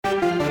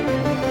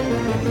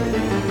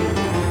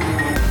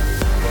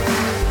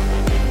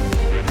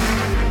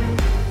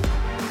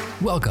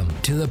Welcome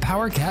to the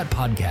Powercat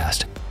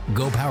Podcast,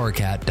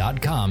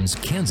 GoPowercat.com's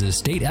Kansas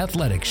State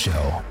Athletics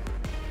Show.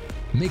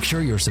 Make sure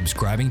you're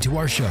subscribing to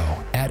our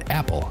show at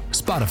Apple,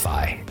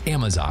 Spotify,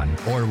 Amazon,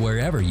 or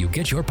wherever you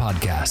get your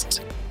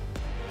podcasts.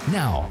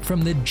 Now,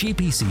 from the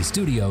GPC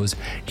studios,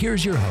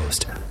 here's your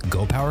host,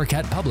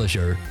 GoPowercat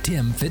publisher,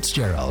 Tim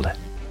Fitzgerald.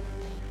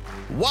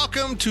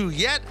 Welcome to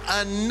yet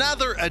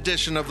another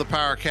edition of the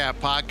Powercat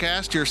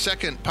Podcast, your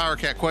second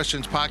Powercat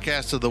Questions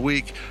podcast of the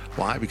week.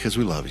 Why? Because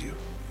we love you.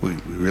 We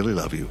really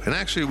love you. And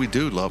actually, we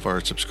do love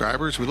our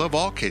subscribers. We love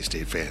all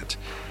K-State fans.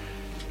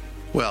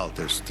 Well,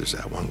 there's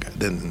that one guy.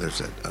 Then there's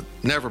that.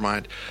 Never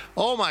mind.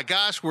 Oh, my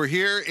gosh. We're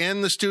here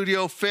in the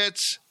studio.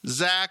 Fitz,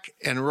 Zach,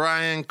 and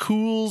Ryan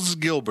Cools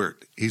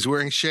Gilbert. He's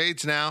wearing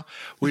shades now.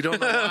 We don't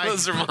know why.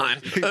 Those are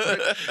mine.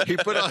 He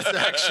put on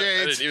Zach's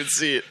shades. I didn't even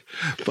see it.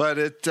 But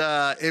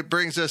it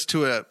brings us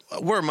to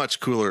we're a much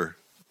cooler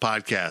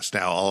podcast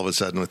now, all of a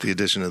sudden, with the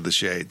addition of the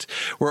shades.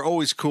 We're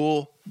always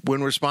cool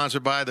when we're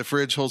sponsored by the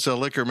Fridge Wholesale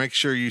Liquor. Make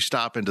sure you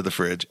stop into the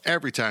Fridge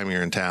every time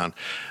you're in town.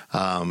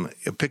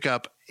 Pick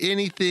up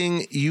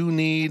anything you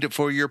need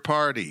for your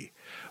party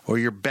or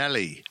your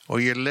belly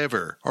or your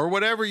liver or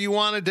whatever you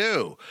want to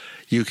do.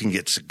 You can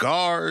get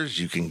cigars.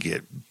 You can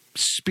get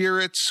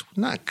spirits,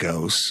 not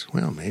ghosts.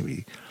 Well,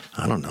 maybe,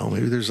 I don't know.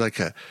 Maybe there's like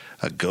a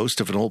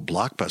ghost of an old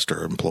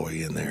Blockbuster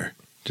employee in there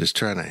just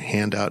trying to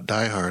hand out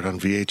Die Hard on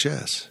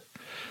VHS.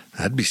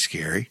 That'd be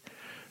scary.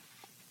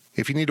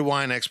 If you need a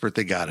wine expert,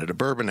 they got it. A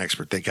bourbon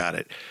expert, they got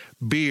it.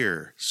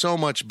 Beer, so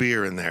much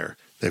beer in there.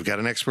 They've got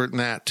an expert in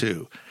that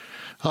too.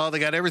 Oh, they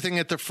got everything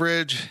at the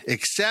Fridge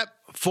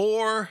except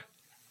for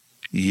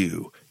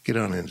you. Get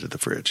on into the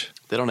Fridge.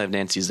 They don't have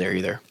Nancy's there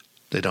either.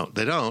 They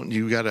don't.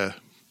 You got to,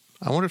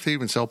 I wonder if they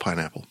even sell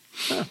pineapple.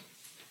 Huh.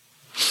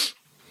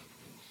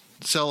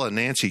 Sell a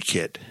Nancy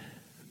kit.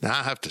 Now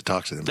I have to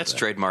talk to them. That's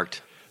trademarked.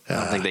 I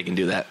don't think they can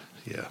do that.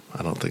 Yeah,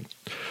 I don't think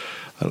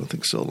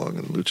So Long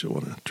and Lucha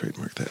want to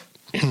trademark that.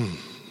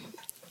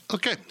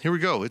 Okay, here we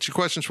go. It's your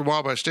questions from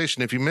Wabash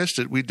Station. If you missed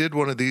it, we did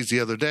one of these the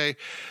other day,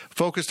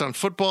 focused on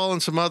football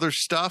and some other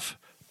stuff.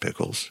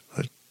 Pickles.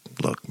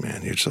 Look,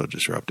 man, you're so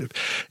disruptive.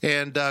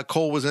 And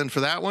Cole was in for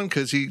that one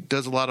because he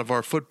does a lot of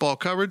our football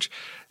coverage.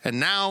 And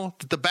now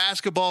that the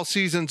basketball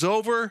season's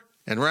over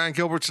and Ryan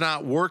Gilbert's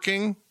not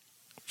working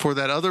for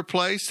that other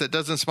place that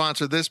doesn't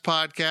sponsor this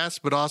podcast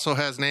but also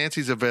has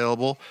Nancy's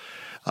available,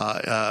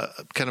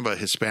 kind of a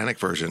Hispanic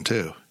version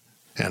too,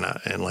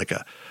 and like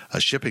a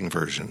shipping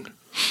version.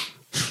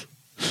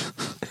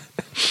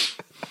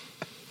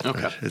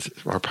 Okay.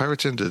 Are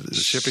pirates into the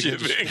shipping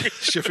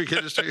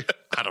industry?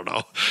 I don't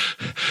know.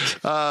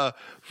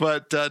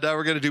 But now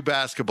we're going to do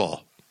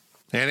basketball.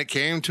 And it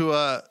came to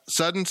a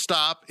sudden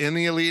stop in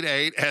the Elite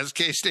Eight, as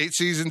K-State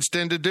seasons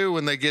tend to do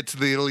when they get to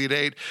the Elite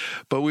Eight.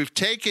 But we've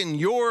taken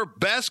your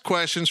best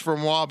questions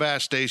from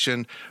Wabash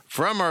Station,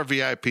 from our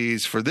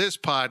VIPs for this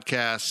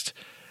podcast,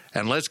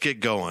 and let's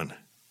get going.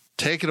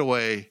 Take it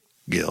away,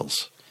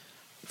 Gills.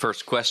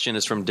 First question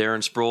is from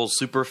Darren Sproul's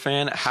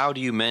superfan. How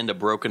do you mend a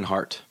broken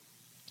heart?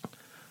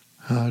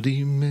 How do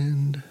you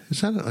mend?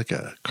 Is that like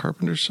a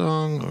Carpenter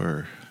song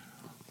or?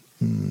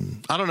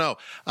 I don't know.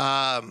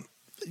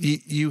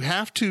 You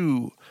have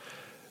to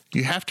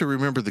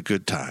remember the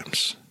good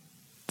times.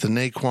 The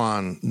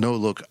Naquan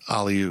no-look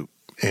alley-oop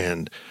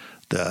and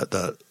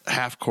the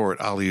half-court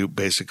alley-oop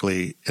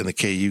basically in the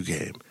KU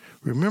game.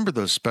 Remember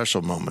those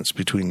special moments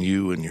between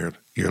you and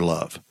your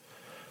love.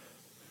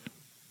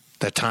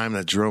 That time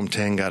that Jerome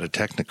Tang got a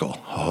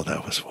technical. Oh,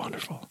 that was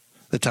wonderful.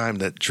 The time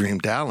that Dream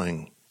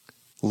Dowling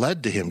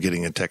led to him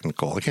getting a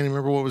technical. I can't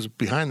remember what was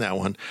behind that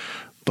one,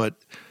 but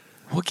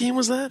what game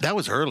was that? That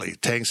was early.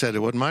 Tang said it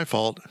wasn't my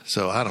fault,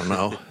 so I don't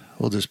know.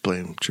 We'll just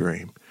blame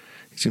Dream.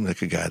 He seemed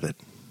like a guy that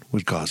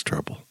would cause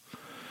trouble.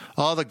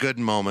 All the good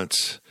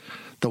moments,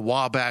 the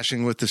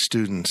wabashing with the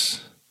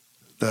students,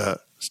 the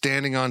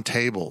standing on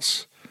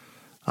tables.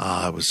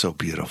 It was so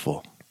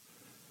beautiful.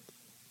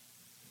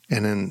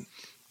 And then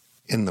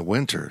in the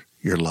winter,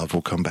 your love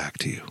will come back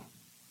to you.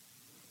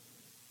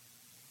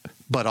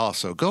 But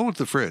also, go with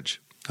the Fridge.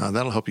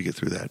 That'll help you get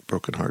through that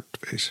broken heart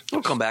phase.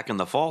 We'll come back in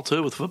the fall,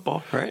 too, with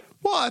football, right?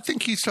 Well, I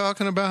think he's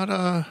talking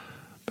about...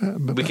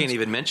 we can't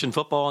even mention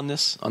football on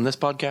this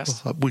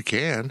podcast? Well, we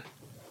can.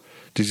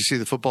 Did you see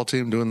the football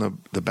team doing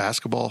the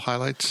basketball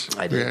highlights?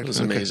 I did. It was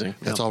amazing.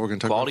 That's all we're going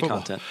to talk Quality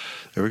about. Quality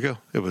content. There we go.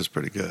 It was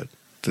pretty good.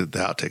 The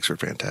outtakes were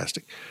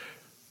fantastic.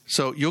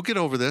 So you'll get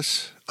over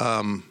this.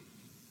 Darren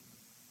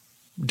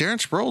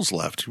Sproles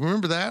left. You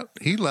remember that?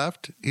 He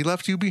left. He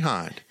left you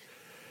behind.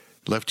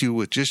 Left you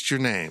with just your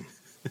name.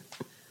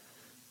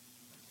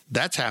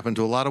 That's happened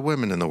to a lot of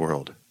women in the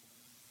world.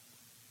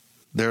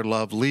 Their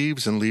love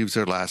leaves and leaves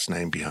their last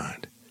name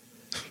behind.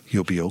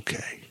 You'll be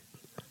okay.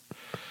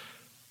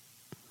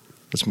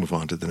 Let's move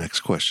on to the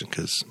next question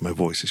because my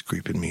voice is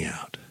creeping me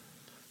out.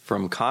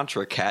 From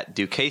ContraCat,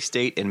 do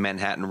K-State and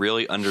Manhattan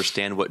really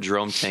understand what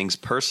Jerome Tang's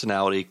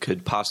personality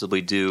could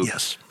possibly do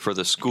for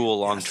the school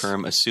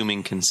long-term,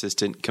 assuming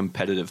consistent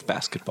competitive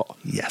basketball?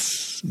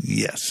 Yes.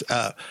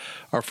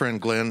 Our friend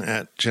Glenn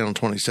at Channel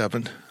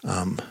 27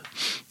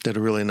 did a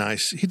really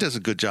nice. He does a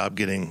good job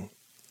getting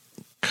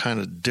kind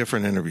of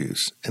different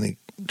interviews, and he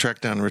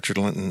tracked down Richard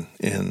Linton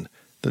in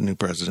the new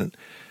president.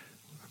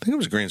 I think it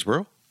was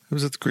Greensboro. It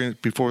was at the Green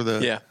before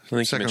the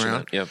second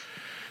round. Yep.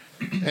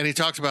 And he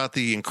talks about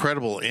the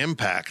incredible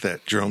impact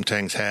that Jerome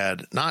Tang's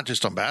had, not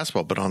just on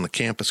basketball, but on the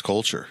campus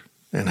culture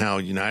and how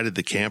united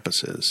the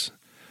campus is.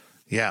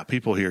 Yeah,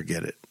 people here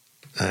get it.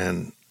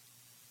 And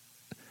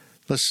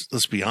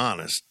let's be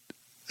honest.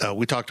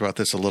 We talked about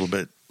this a little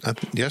bit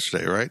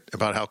yesterday, right?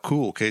 About how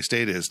cool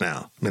K-State is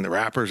now. I mean, the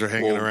rappers are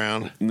hanging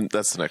around.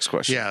 That's the next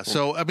question. Yeah.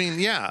 So, I mean,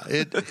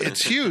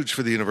 it's huge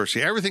for the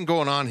university. Everything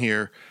going on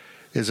here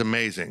is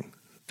amazing.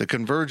 The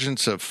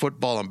convergence of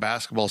football and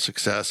basketball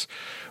success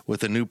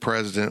with a new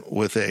president,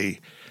 with a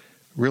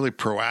really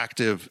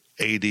proactive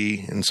AD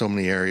in so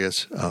many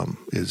areas,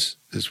 is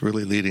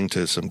really leading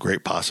to some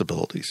great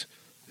possibilities.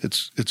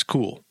 It's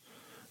cool.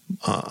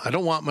 I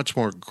don't want much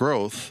more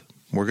growth.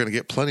 We're going to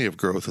get plenty of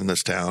growth in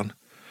this town.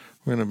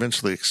 We're going to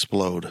eventually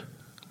explode.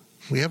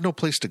 We have no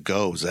place to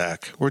go,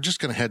 Zach. We're just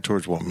going to head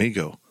towards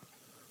Wamego.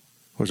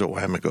 Or is it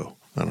Wamego?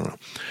 I don't know.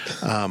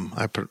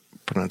 I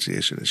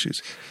pronunciation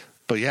issues.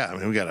 But yeah, I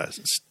mean, we got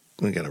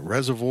a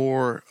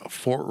reservoir, a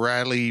Fort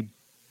Riley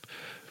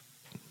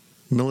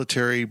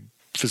military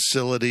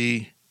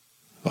facility,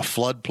 a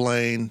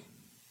floodplain.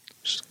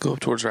 Just go up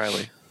towards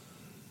Riley.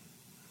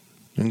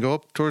 And go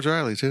up towards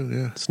Riley too,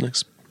 yeah. It's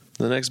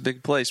the next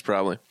big place,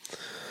 probably.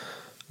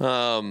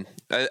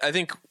 I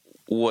think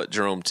what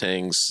Jerome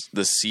Tang's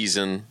this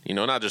season,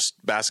 not just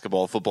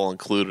basketball, football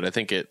included, I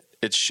think it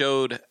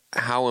showed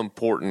how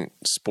important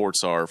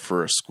sports are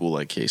for a school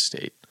like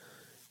K-State.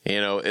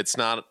 It's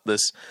not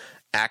this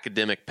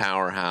academic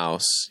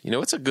powerhouse.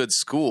 It's a good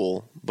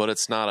school, but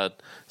it's not a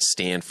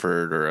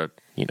Stanford or a,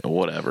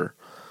 whatever.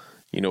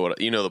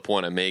 The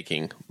point I'm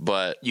making.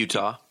 But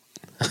Utah.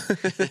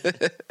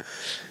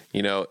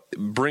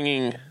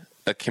 Bringing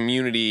a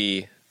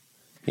community,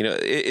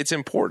 it's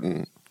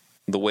important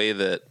the way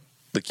that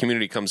the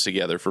community comes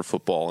together for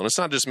football. And it's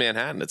not just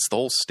Manhattan, it's the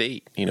whole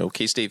state.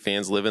 K-State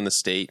fans live in the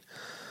state.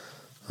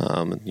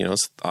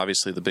 It's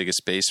obviously the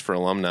biggest base for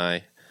alumni.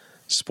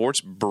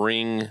 Sports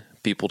bring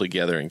people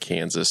together in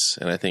Kansas.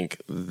 And I think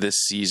this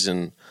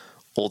season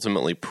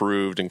ultimately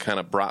proved and kind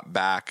of brought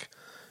back,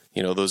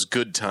 those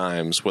good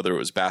times, whether it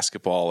was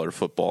basketball or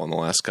football in the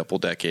last couple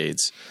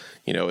decades.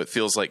 It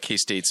feels like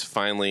K-State's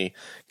finally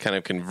kind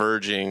of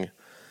converging,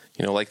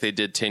 like they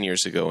did 10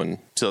 years ago in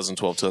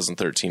 2012,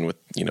 2013 with,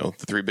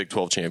 the 3 Big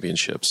 12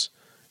 championships.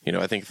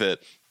 I think that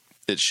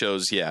it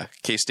shows,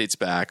 K-State's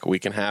back. We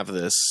can have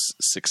this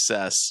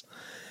success.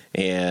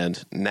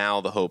 And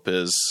now the hope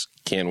is,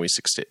 can we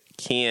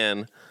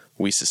sustain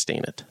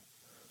it?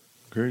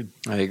 Agreed.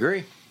 I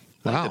agree.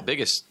 Wow. The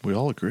biggest. We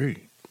all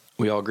agree.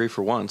 We all agree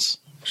for once.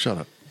 Shut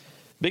up.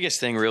 Biggest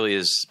thing really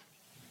is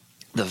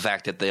the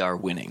fact that they are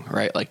winning,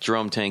 right? Like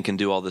Jerome Tang can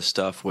do all this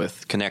stuff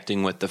with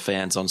connecting with the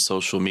fans on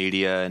social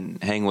media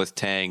and hang with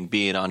Tang,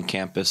 being on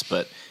campus.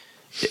 But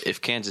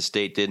if Kansas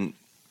State didn't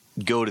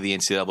go to the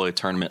NCAA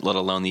tournament, let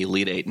alone the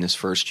Elite Eight in his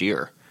first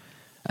year,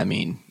 I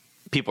mean,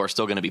 people are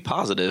still going to be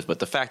positive. But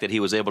the fact that he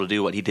was able to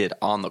do what he did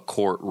on the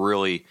court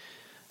really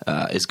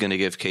is going to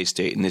give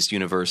K-State and this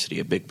university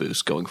a big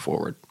boost going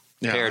forward,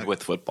 paired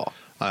with football.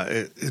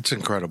 It's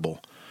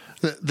incredible.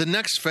 The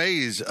next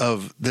phase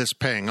of this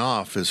paying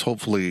off is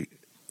hopefully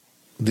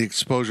the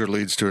exposure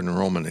leads to an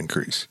enrollment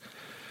increase.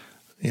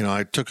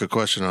 I took a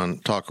question on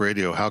talk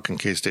radio, how can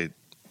K-State,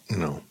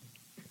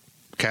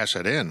 cash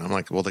that in? I'm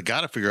like, well, they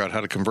got to figure out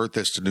how to convert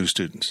this to new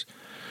students.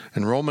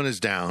 Enrollment is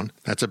down.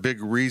 That's a big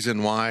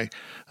reason why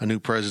a new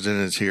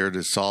president is here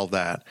to solve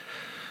that.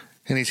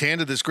 And he's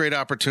handed this great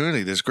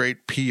opportunity, this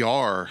great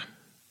PR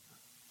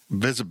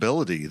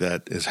visibility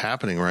that is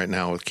happening right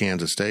now with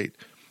Kansas State.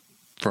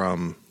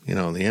 From,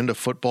 the end of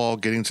football,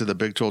 getting to the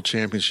Big 12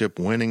 championship,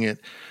 winning it,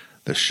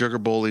 the Sugar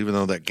Bowl, even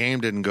though that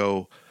game didn't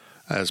go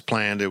as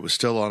planned, it was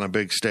still on a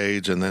big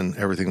stage, and then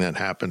everything that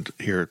happened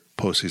here at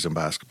postseason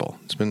basketball.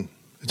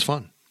 It's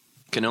fun.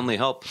 Can only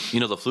help. The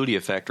Flutie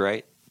effect,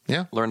 right?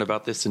 Yeah. Learned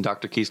about this in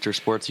Dr. Keister's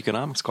sports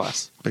economics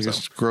class.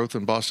 Biggest growth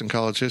in Boston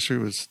college history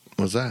was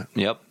that.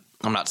 Yep.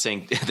 I'm not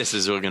saying this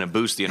is really going to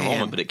boost the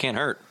enrollment, but it can't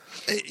hurt.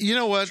 You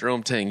know what?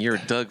 Jerome Tang, you're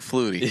Doug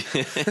Flutie.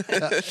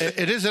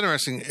 It is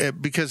interesting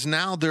because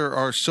now there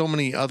are so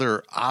many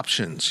other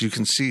options. You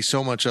can see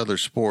so much other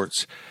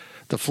sports.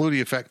 The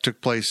Flutie effect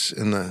took place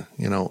in the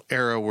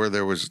era where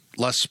there was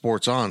less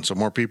sports on, so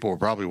more people were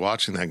probably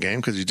watching that game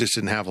because you just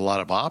didn't have a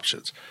lot of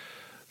options.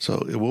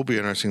 So it will be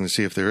interesting to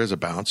see if there is a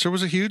bounce. There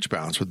was a huge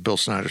bounce with Bill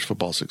Snyder's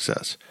football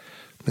success.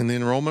 And the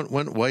enrollment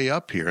went way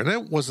up here. And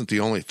that wasn't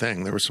the only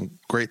thing. There were some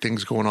great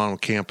things going on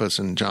with campus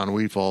and John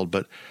Weefald,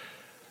 but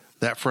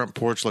that front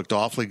porch looked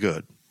awfully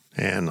good.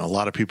 And a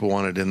lot of people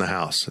wanted it in the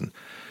house. And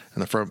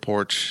the front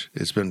porch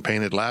has been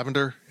painted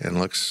lavender and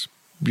looks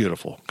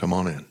beautiful. Come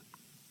on in.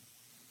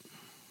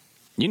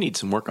 You need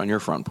some work on your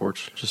front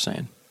porch, just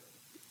saying.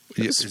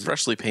 It's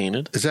freshly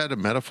painted. Is that a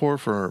metaphor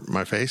for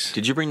my face?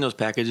 Did you bring those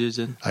packages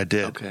in? I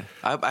did. Okay.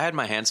 I had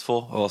my hands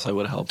full, or else I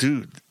would have helped.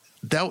 Dude,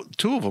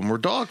 two of them were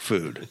dog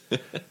food.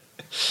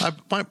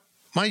 My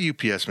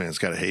UPS man's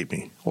got to hate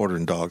me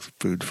ordering dog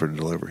food for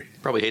delivery.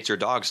 Probably hates your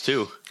dogs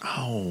too.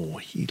 Oh,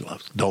 he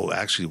loves. No,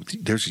 actually,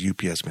 there's a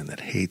UPS man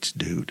that hates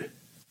Dude.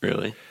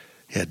 Really?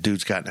 Yeah,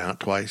 Dude's gotten out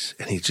twice,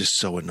 and he's just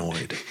so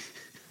annoyed.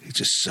 He's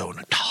just so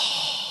annoyed.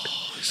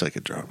 He's like a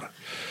drama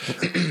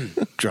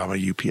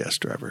UPS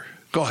driver.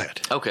 Go ahead.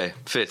 Okay,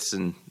 Fitz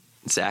and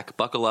Zach,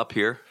 buckle up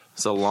here.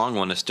 It's a long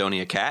one,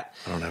 Estonia Cat.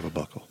 I don't have a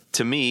buckle.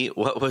 To me,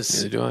 what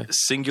was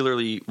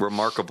singularly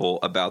remarkable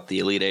about the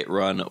Elite Eight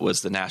run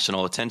was the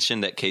national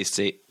attention that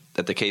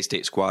the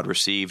K-State squad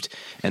received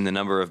and the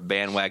number of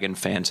bandwagon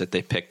fans that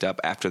they picked up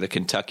after the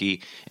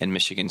Kentucky and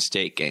Michigan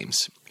State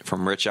games.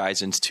 From Rich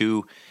Eisen's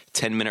 2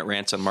 10-minute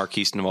rants on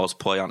Marquise Noel's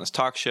play on his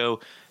talk show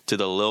to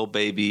the Lil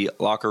Baby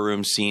locker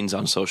room scenes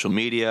on social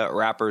media,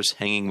 rappers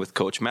hanging with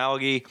Coach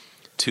Malagy,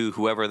 to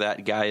whoever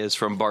that guy is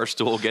from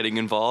Barstool getting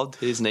involved.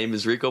 His name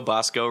is Rico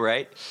Bosco,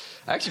 right?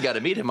 I actually got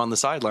to meet him on the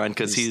sideline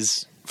because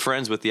he's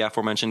friends with the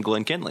aforementioned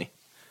Glenn Kinley.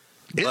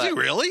 Is he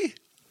really?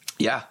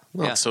 Yeah.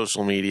 On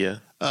social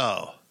media.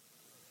 Oh.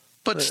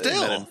 But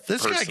still,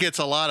 this guy gets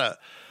a lot of...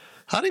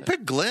 How do you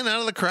pick Glenn out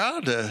of the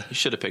crowd? You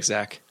should have picked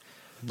Zach.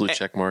 Blue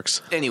check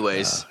marks.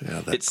 Anyways,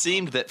 it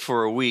seemed that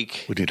for a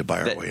week... We need to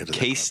buy our way into that.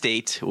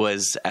 K-State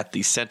was at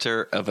the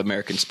center of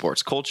American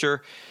sports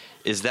culture.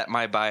 Is that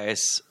my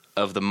bias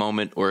of the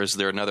moment, or is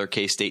there another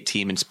K-State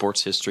team in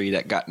sports history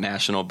that got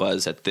national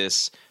buzz at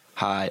this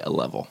high a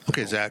level?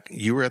 Okay, Zach,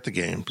 you were at the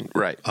game.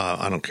 Right.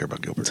 I don't care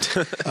about Gilbert.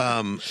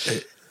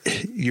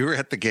 You were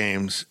at the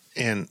games,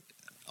 and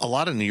a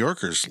lot of New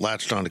Yorkers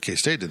latched on to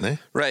K-State, didn't they?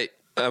 Right.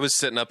 I was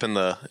sitting up in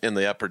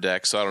the upper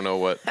deck, so I don't know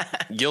what.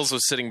 Gills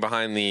was sitting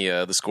behind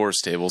the scores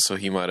table, so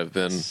he might have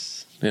been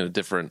had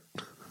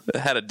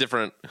a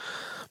different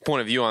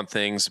point of view on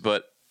things.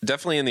 But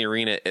definitely in the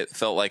arena, it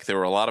felt like there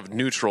were a lot of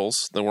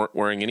neutrals that weren't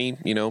wearing any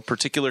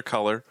particular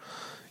color.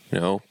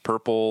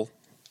 Purple,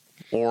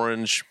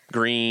 orange,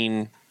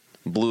 green,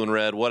 blue and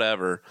red,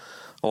 whatever.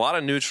 A lot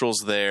of neutrals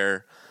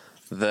there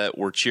that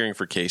were cheering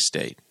for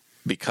K-State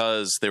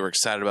because they were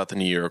excited about the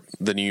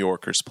New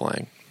Yorkers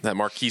playing. That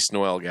Marquise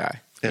Noel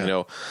guy.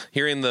 Yeah.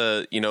 Hearing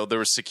there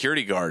were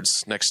security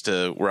guards next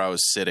to where I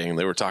was sitting.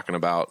 They were talking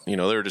about, they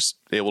were just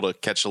able to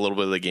catch a little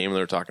bit of the game. And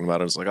they were talking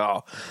about it. I was like,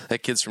 oh,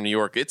 that kid's from New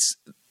York.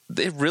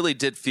 It really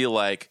did feel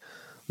like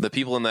the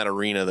people in that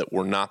arena that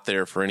were not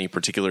there for any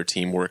particular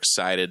team were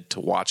excited to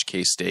watch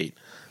K-State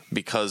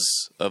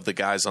because of the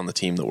guys on the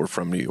team that were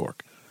from New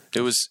York.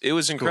 It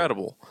was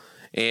incredible.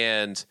 Cool.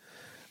 And,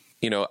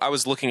 I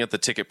was looking at the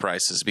ticket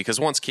prices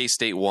because once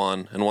K-State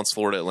won and once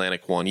Florida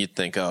Atlantic won, you'd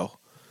think, oh,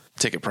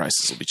 ticket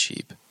prices will be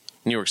cheap.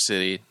 New York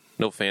City,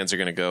 no fans are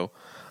going to go.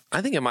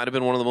 I think it might have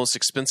been one of the most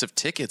expensive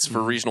tickets for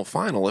a regional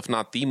final, if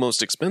not the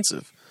most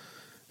expensive.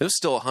 It was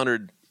still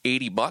 $180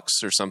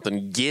 or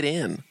something. Get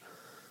in.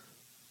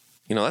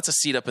 That's a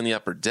seat up in the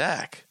upper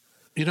deck.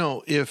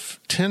 If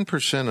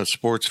 10% of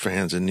sports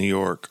fans in New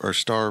York are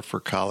starved for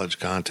college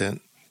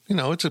content,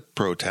 it's a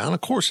pro town.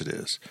 Of course it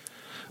is.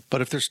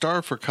 But if they're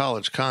starved for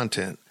college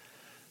content,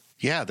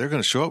 yeah, they're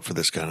going to show up for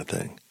this kind of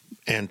thing.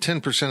 And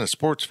 10% of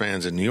sports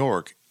fans in New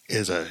York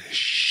is a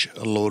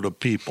load of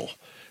people.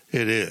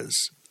 It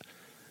is.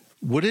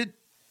 Would it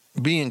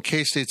be in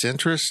K-State's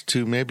interest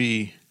to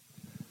maybe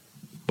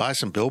buy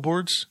some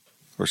billboards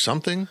or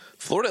something?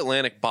 Florida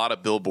Atlantic bought a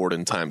billboard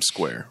in Times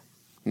Square.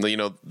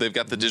 They've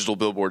got the digital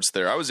billboards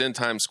there. I was in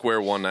Times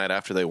Square one night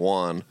after they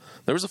won.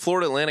 There was a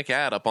Florida Atlantic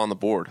ad up on the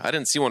board. I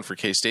didn't see one for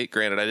K-State.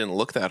 Granted, I didn't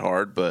look that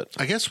hard, but...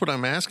 I guess what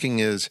I'm asking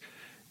is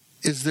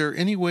there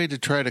any way to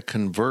try to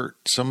convert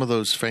some of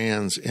those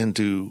fans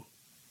into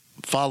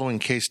following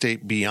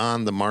K-State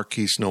beyond the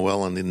Marquise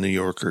Noel and the New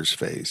Yorkers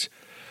phase?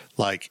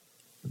 Like,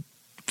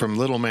 from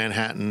Little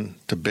Manhattan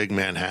to Big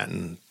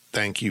Manhattan,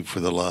 thank you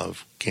for the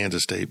love,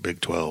 Kansas State, Big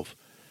 12.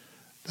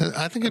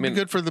 I think it'd be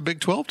good for the Big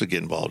 12 to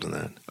get involved in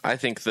that. I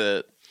think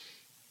that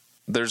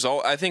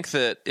I think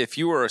that if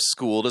you are a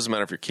school, it doesn't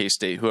matter if you're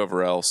K-State,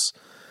 whoever else,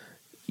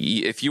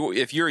 if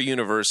you're a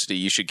university,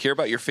 you should care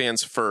about your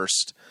fans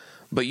first,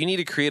 but you need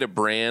to create a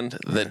brand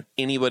that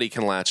anybody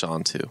can latch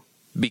onto.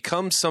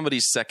 Become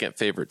somebody's second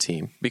favorite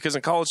team. Because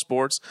in college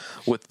sports,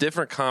 with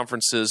different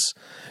conferences,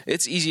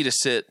 it's easy to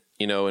sit,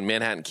 in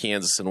Manhattan,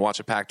 Kansas, and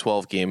watch a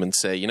Pac-12 game and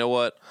say, you know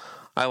what?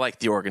 I like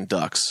the Oregon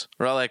Ducks,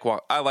 or I like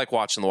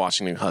watching the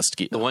Washington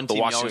Huskies. The one team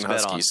you always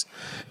bet on.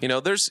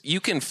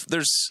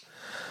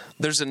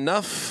 There's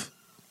enough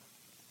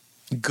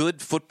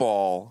good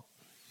football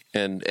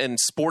and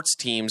sports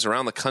teams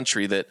around the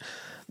country that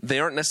they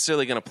aren't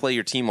necessarily going to play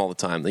your team all the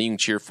time that you can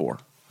cheer for,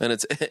 and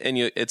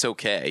it's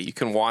okay. You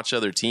can watch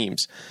other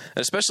teams,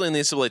 and especially in the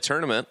NCAA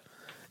tournament.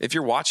 If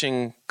you're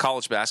watching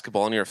college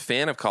basketball and you're a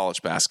fan of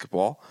college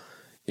basketball,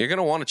 you're going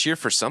to want to cheer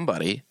for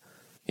somebody.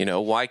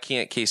 Why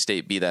can't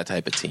K-State be that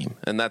type of team?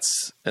 And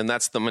that's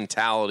the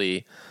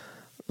mentality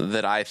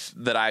that I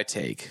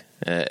take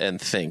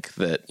and think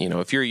that,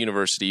 if you're a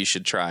university, you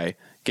should try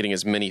getting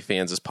as many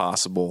fans as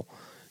possible.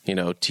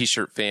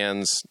 T-shirt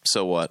fans,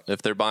 so what?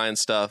 If they're buying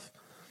stuff,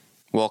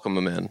 welcome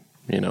them in,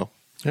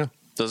 Yeah.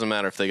 Doesn't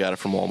matter if they got it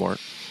from Walmart.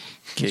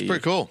 It's pretty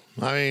cool.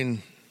 I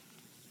mean,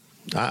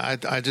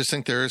 I just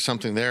think there is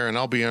something there, and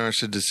I'll be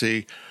interested to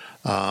see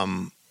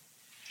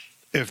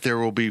if there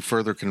will be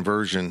further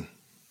conversion.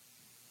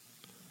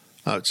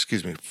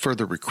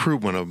 Further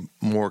recruitment of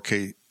more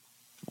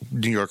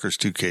New Yorkers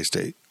to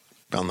K-State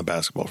on the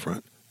basketball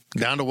front.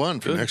 Down to one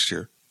for next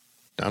year.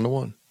 Down to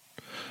one.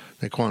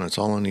 Naquan, it's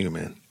all on you,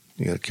 man.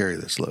 You got to carry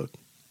this load.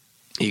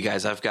 You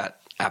guys, I've got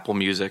Apple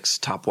Music's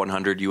Top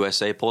 100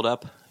 USA pulled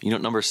up. You know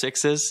what number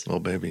 6 is? Oh,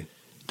 baby.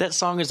 That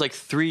song is like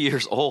 3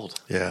 years old.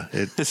 Yeah.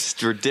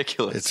 It's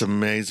ridiculous. It's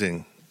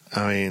amazing.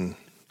 I mean,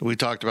 we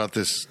talked about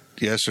this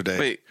yesterday.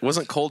 Wait,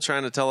 wasn't Cole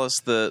trying to tell us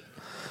that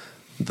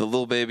the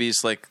Lil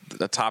Baby's like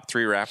a top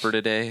 3 rapper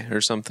today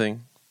or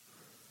something?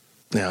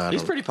 Yeah,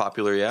 he's pretty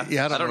popular, yeah.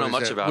 Yeah, I don't know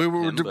much about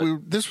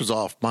him. This was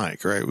off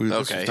mic, right?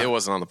 It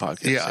wasn't on the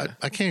podcast. Yeah,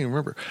 I can't even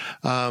remember.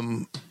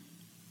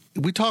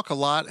 We talk a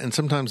lot, and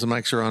sometimes the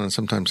mics are on and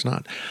sometimes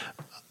not.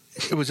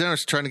 It was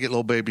interesting trying to get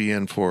Lil Baby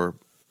in for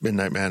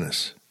Midnight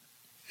Madness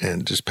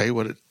and just pay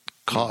what it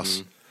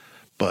costs. Mm-hmm.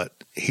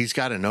 But he's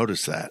got to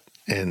notice that,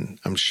 and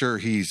I'm sure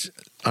he's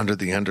under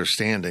the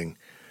understanding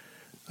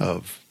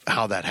of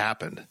how that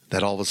happened,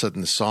 that all of a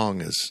sudden the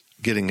song is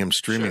getting him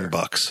streaming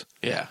bucks.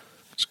 Yeah.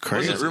 It's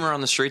crazy. Was it rumor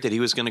on the street that he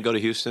was going to go to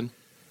Houston?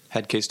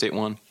 Had K-State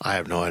won? I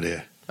have no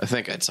idea. I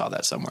think I saw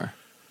that somewhere.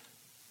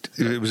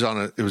 It was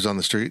on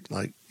the street.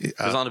 Like it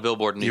was on a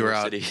billboard in New York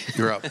City.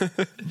 You were out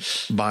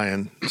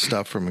buying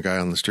stuff from a guy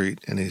on the street,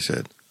 and he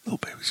said, "Oh,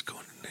 baby's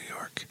going to New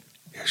York.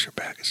 Here's your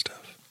bag of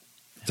stuff."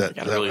 Is that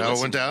how it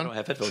went down? I don't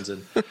have headphones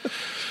in.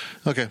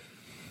 Okay.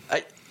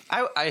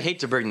 I hate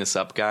to bring this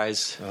up,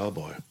 guys. Oh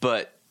boy!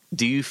 But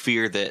do you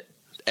fear that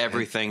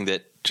everything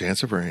that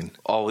chance of rain,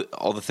 all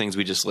the things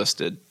we just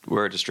listed,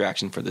 were a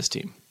distraction for this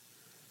team?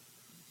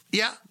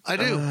 Yeah, I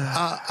do.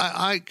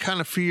 I kind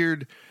of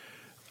feared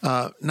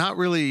not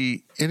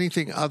really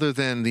anything other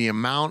than the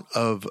amount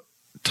of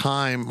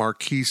time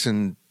Marquise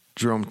and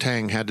Jerome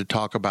Tang had to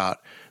talk about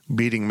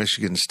beating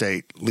Michigan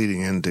State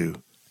leading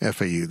into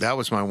FAU. That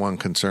was my one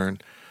concern.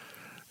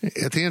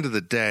 At the end of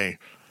the day,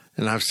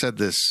 and I've said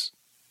this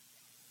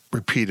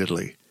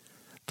repeatedly,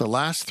 the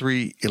last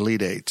 3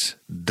 Elite Eights,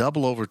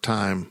 double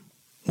overtime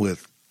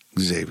with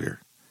Xavier.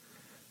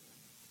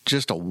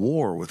 Just a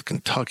war with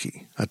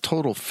Kentucky, a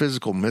total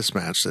physical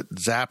mismatch that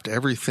zapped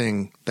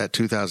everything that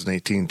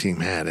 2018 team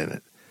had in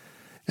it.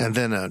 And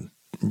then a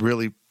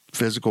really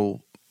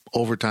physical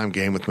overtime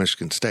game with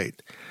Michigan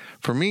State.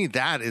 For me,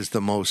 that is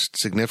the most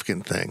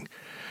significant thing.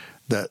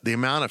 The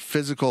amount of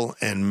physical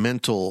and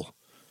mental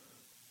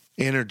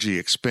energy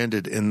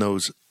expended in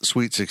those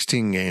Sweet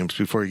 16 games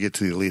before you get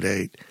to the Elite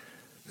Eight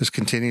just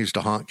continues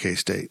to haunt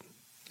K-State.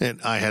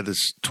 And I had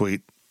this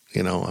tweet,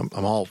 I'm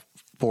all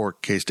for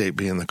K-State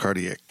being the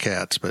cardiac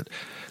cats, but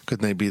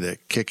couldn't they be the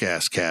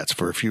kick-ass cats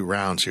for a few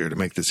rounds here to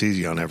make this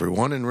easy on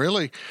everyone? And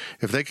really,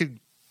 if they could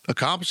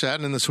accomplish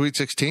that in the Sweet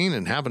 16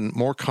 and have a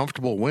more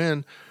comfortable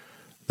win,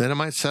 then it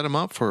might set them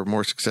up for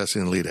more success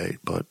in the Elite Eight.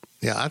 But,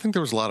 yeah, I think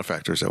there was a lot of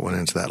factors that went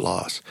into that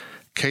loss.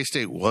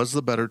 K-State was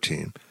the better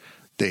team.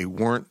 They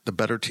weren't the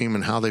better team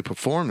in how they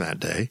performed that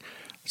day.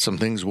 Some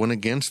things went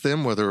against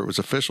them, whether it was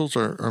officials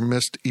or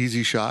missed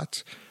easy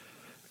shots,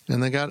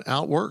 and they got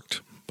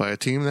outworked by a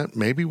team that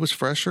maybe was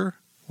fresher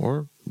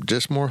or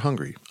just more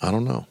hungry. I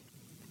don't know.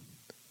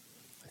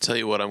 I tell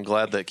you what, I'm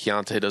glad that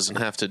Keontae doesn't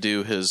have to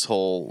do his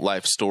whole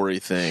life story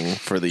thing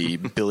for the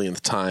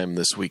billionth time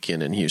this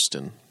weekend in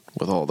Houston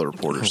with all the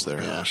reporters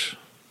there. Gosh.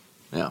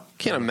 Yeah.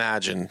 Can't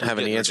imagine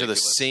having to answer the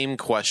same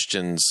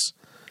questions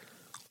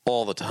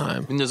all the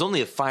time. And there's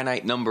only a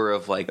finite number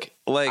of like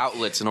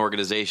outlets and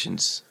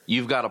organizations.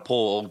 You've got to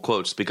pull old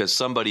quotes because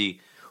somebody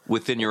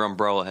within your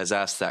umbrella has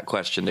asked that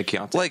question to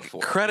Keontae. Like,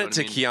 before. credit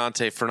to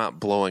Keontae for not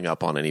blowing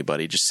up on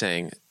anybody, just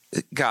saying,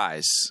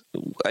 guys,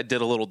 I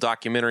did a little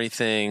documentary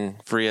thing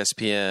for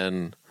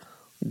ESPN.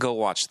 Go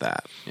watch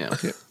that. Yeah.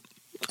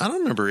 I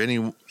don't remember any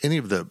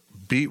of the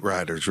beat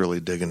writers really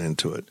digging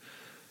into it.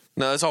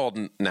 No, it's all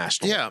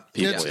national. Yeah,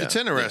 people. It's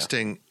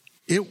interesting.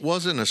 Yeah. It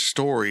wasn't a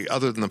story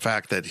other than the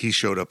fact that he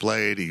showed up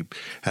late, he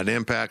had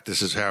impact,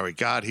 this is how he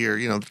got here,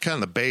 kind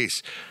of the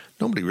base.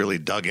 Nobody really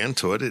dug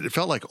into it. It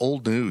felt like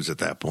old news at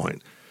that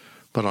point.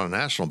 But on a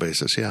national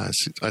basis, yeah,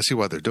 I see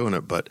why they're doing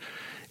it. But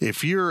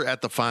if you're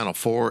at the Final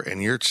Four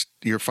and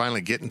you're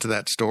finally getting to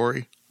that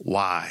story,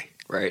 why?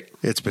 Right.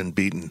 It's been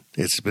beaten.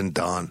 It's been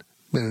done.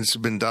 And it's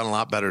been done a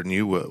lot better than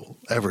you will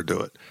ever do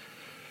it.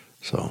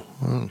 So,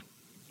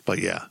 but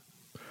yeah.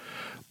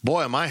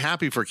 Boy, am I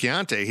happy for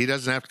Keontae. He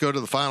doesn't have to go to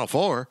the Final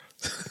Four.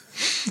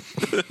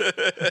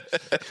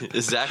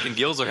 Zach and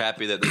Gills are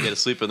happy that they get to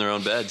sleep in their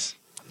own beds.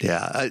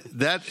 Yeah,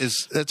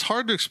 it's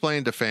hard to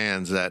explain to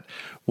fans that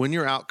when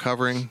you're out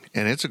covering,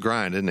 and it's a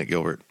grind, isn't it,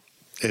 Gilbert?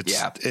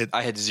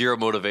 I had zero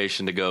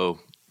motivation to go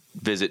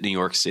visit New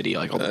York City,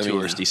 like all the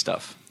touristy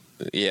stuff.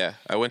 Yeah,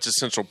 I went to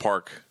Central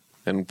Park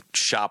and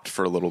shopped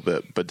for a little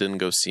bit, but didn't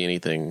go see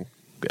anything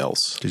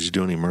else. Did you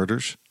do any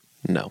murders?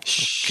 No.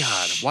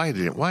 God, why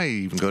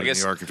even go to New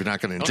York if you're not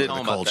going to enjoy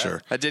the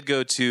culture? I did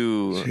go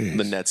to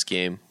the Nets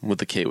game with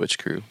the K-Witch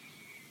crew.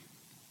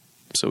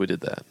 So we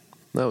did that.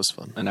 That was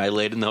fun. And I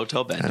laid in the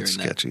hotel bed That's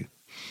during sketchy.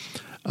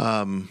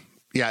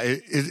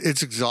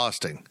 It's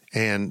exhausting.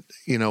 And,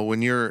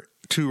 when you're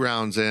 2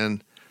 rounds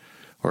in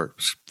or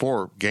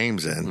 4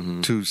 games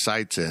in, 2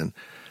 sites in,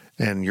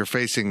 and you're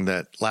facing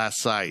that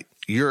last site,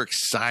 you're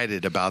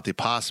excited about the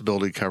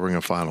possibility of covering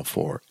a Final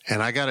Four.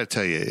 And I got to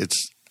tell you,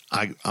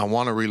 I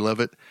want to relive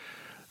it.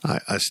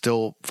 I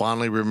still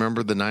fondly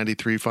remember the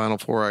 93 Final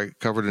Four I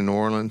covered in New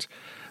Orleans.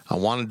 I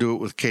want to do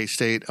it with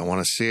K-State. I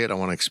want to see it. I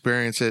want to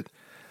experience it.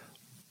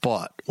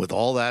 But with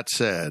all that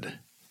said,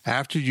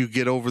 after you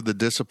get over the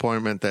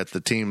disappointment that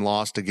the team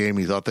lost a game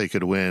you thought they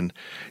could win,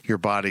 your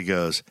body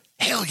goes,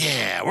 hell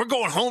yeah, we're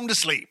going home to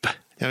sleep.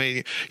 I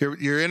mean,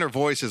 your inner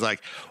voice is like,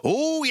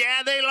 oh,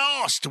 yeah, they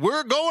lost.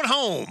 We're going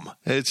home.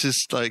 It's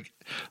just like,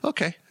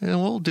 okay,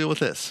 and we'll deal with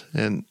this.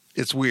 And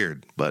it's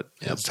weird, but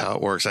that's how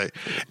it works.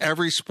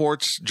 Every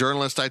sports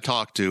journalist I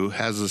talk to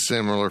has the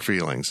similar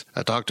feelings.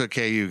 I talked to a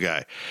KU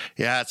guy.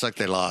 Yeah, it's like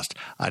they lost.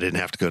 I didn't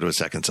have to go to a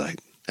second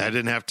site. I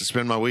didn't have to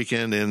spend my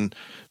weekend in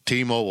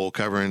T-Mobile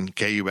covering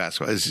KU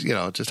basketball. It's,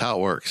 just how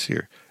it works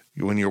here.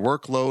 When your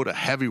workload, a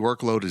heavy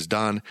workload is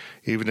done,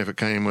 even if it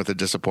came with a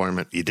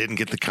disappointment, you didn't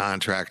get the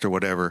contract or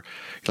whatever,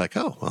 you're like,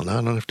 oh, well, now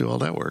I don't have to do all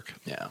that work.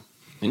 Yeah.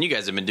 And you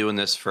guys have been doing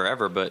this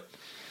forever, but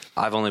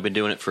I've only been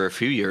doing it for a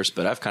few years,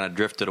 but I've kind of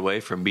drifted away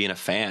from being a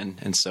fan.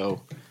 And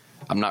so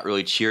I'm not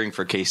really cheering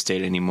for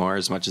K-State anymore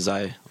as much as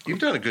I. You've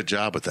done a good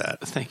job with that.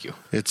 Thank you.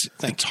 It's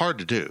hard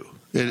to do.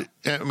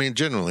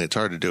 Generally, it's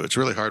hard to do. It's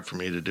really hard for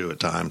me to do at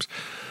times.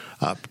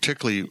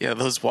 Particularly,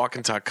 those walk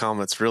and talk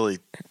comments really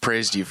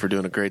praised you for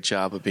doing a great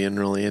job of being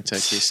really into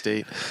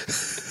K-State.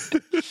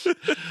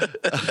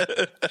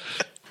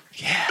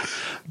 Yeah,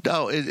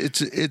 no,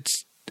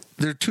 it's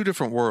they're 2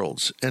 different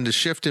worlds, and to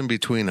shift in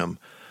between them,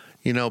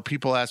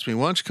 people ask me,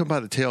 why don't you come by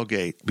the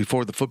tailgate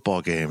before the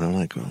football game? And I'm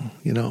like,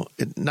 well,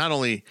 not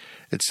only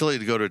it's silly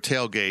to go to a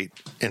tailgate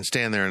and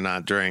stand there and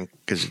not drink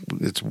because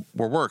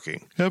we're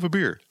working. Have a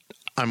beer.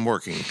 I'm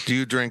working. Do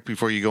you drink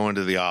before you go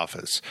into the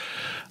office?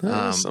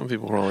 Some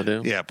people probably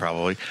do. Yeah,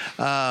 probably.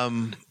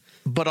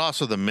 But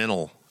also the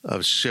mental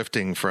of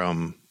shifting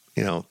from,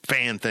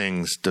 fan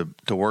things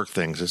to work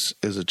things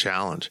is a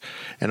challenge.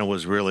 And it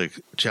was really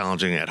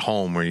challenging at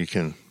home where you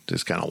can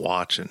just kind of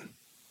watch and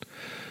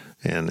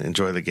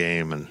enjoy the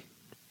game.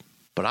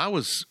 But I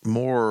was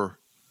more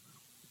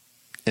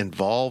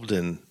involved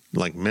in,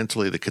 like,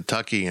 mentally the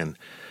Kentucky and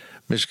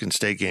Michigan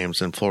State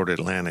games in Florida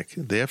Atlantic.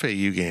 The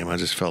FAU game, I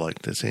just felt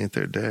like this ain't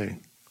their day.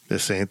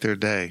 This ain't their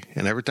day.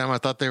 And every time I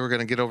thought they were going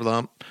to get over the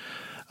hump,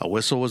 a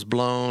whistle was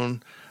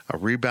blown, a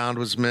rebound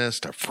was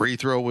missed, a free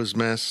throw was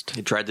missed.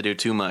 He tried to do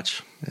too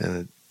much. And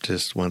it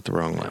just went the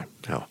wrong way.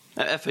 Oh.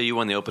 FAU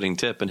won the opening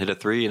tip and hit a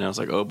 3, and I was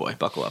like, oh boy,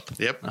 buckle up.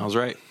 Yep. I was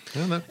right.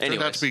 Well, that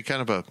turned out to be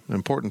kind of an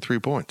important 3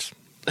 points.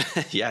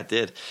 Yeah, it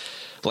did.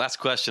 Last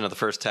question of the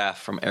first half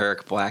from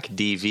Eric Black,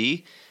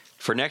 DV.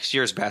 For next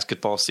year's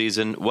basketball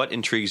season, what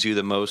intrigues you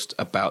the most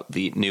about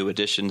the new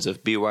additions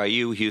of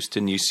BYU,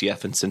 Houston,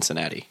 UCF, and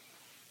Cincinnati?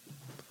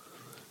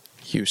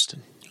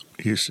 Houston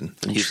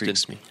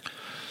intrigues me.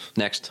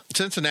 Next.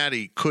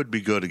 Cincinnati could be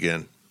good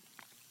again.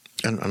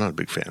 I'm not a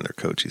big fan of their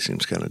coach. He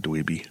seems kind of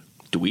dweeby.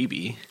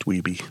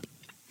 Dweeby.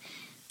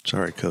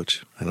 Sorry,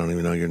 Coach. I don't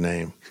even know your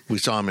name. We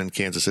saw him in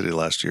Kansas City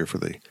last year for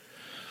the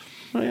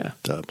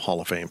Hall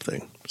of Fame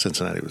thing.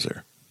 Cincinnati was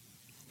there.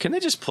 Can they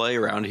just play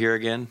around here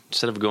again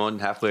instead of going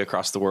halfway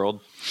across the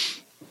world?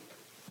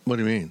 What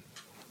do you mean?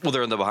 Well,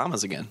 they're in the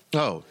Bahamas again.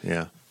 Oh,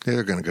 yeah.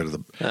 They're going to go to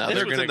the...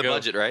 they're going to the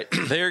budget, right?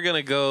 They're going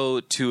to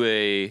go to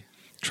a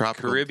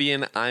tropical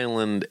Caribbean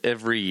island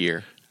every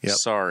year. Yep.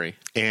 Sorry.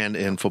 And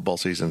in football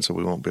season, so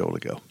we won't be able to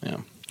go.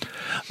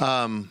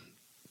 Yeah.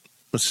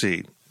 Let's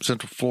see.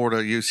 Central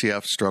Florida,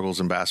 UCF struggles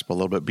in basketball a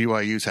little bit.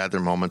 BYU's had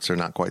their moments. They're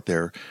not quite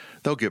there.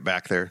 They'll get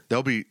back there.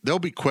 They'll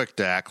be quick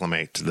to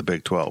acclimate to the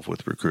Big 12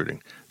 with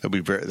recruiting.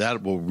 That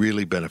will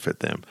really benefit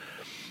them.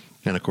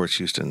 And of course,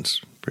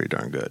 Houston's pretty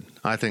darn good.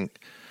 I think.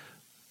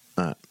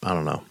 I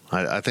don't know.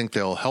 I think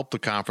they'll help the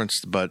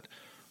conference, but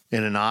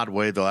in an odd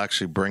way, they'll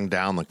actually bring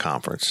down the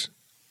conference.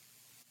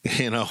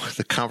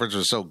 The conference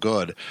was so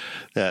good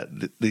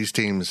that these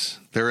teams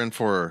they're in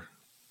for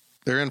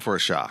a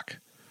shock.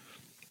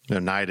 A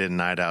night in,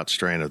 night out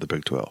strain of the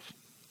Big 12.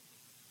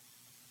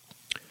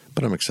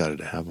 But I'm excited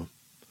to have them.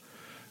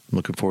 I'm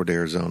looking forward to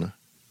Arizona.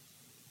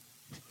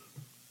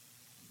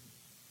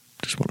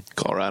 Just want to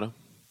Colorado.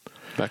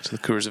 Back to the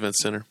Coors Event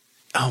Center.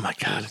 Oh my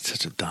God, it's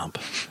such a dump.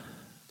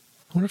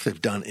 I wonder if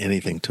they've done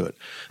anything to it.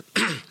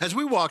 As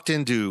we walked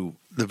into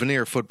the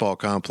Veneer Football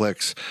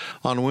Complex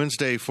on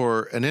Wednesday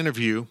for an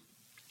interview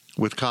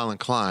with Colin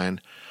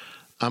Klein,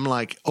 I'm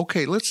like,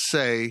 okay, let's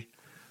say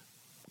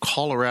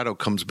Colorado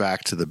comes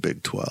back to the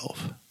Big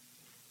 12.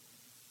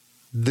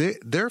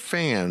 Their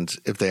fans,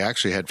 if they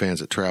actually had fans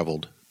that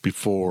traveled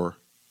before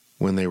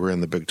when they were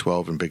in the Big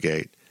 12 and Big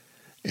 8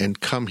 and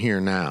come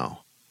here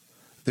now,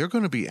 they're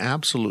going to be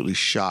absolutely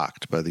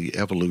shocked by the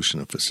evolution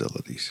of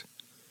facilities.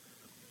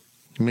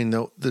 I mean,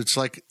 it's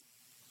like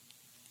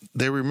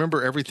they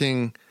remember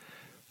everything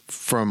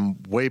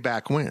from way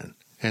back when.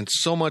 And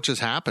so much has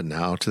happened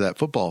now to that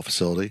football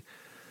facility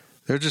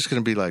They're just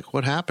going to be like,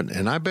 what happened?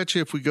 And I bet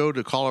you if we go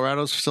to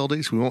Colorado's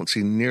facilities, we won't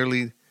see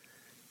nearly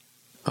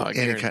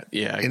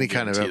any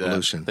kind of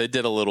evolution. They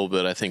did a little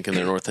bit, I think, in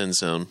their north end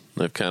zone.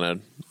 They've kind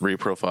of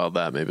reprofiled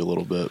that maybe a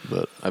little bit,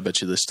 but I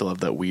bet you they still have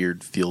that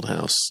weird field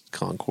house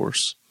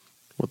concourse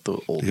with the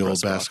old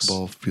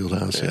basketball field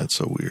house. Yeah, it's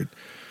so weird.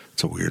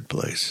 It's a weird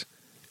place.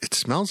 It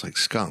smells like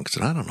skunks,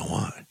 and I don't know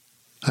why.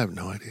 I have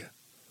no idea.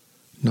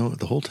 No,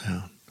 the whole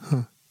town.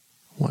 Huh.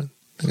 What?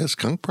 They got a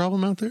skunk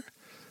problem out there?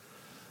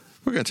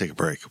 We're going to take a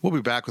break. We'll be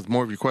back with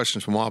more of your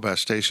questions from Wabash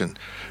Station.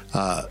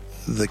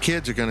 The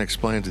kids are going to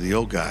explain to the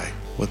old guy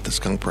what the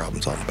skunk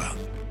problem's all about.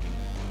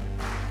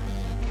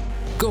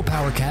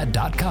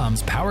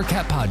 GoPowerCat.com's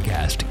Powercat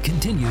podcast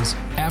continues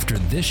after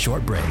this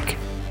short break.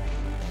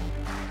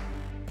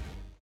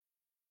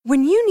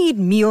 When you need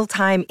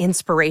mealtime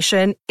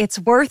inspiration, it's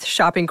worth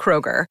shopping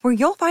Kroger, where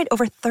you'll find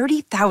over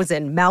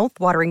 30,000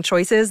 mouth-watering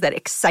choices that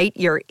excite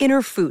your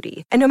inner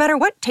foodie. And no matter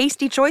what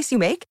tasty choice you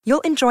make,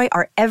 you'll enjoy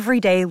our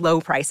everyday low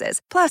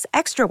prices, plus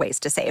extra ways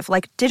to save,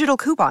 like digital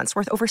coupons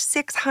worth over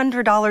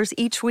 $600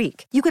 each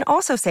week. You can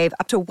also save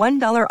up to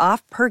 $1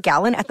 off per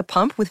gallon at the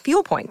pump with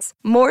fuel points.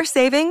 More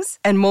savings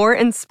and more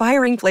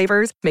inspiring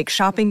flavors make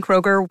shopping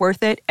Kroger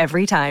worth it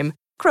every time.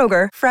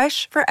 Kroger,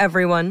 fresh for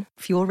everyone.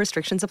 Fuel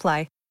restrictions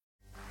apply.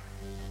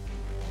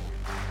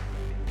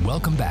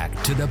 Welcome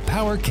back to the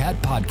Powercat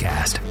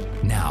podcast.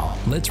 Now,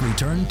 let's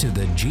return to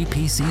the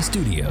GPC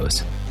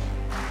studios.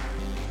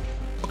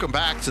 Welcome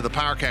back to the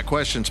Powercat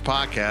Questions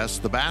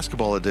podcast, the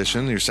basketball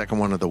edition, your second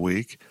one of the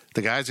week.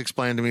 The guys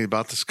explained to me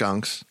about the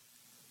skunks.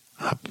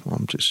 I don't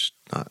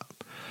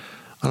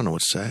know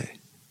what to say.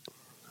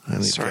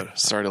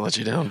 Sorry to let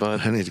you down,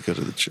 bud. I need to go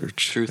to the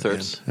church. Truth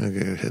hurts. I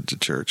gotta head to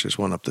church. There's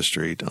one up the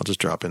street. I'll just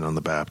drop in on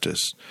the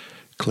Baptist.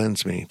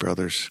 Cleanse me,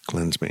 brothers.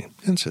 Cleanse me.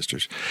 And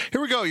sisters.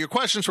 Here we go. Your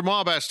questions from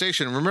Wabash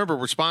Station. Remember,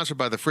 we're sponsored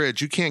by The Fridge.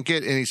 You can't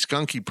get any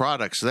skunky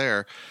products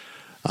there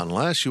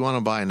unless you want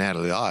to buy a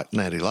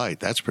Natty Light.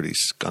 That's pretty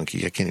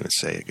skunky. I can't even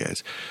say it,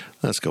 guys.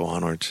 Let's go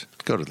onwards.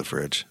 Go to The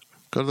Fridge.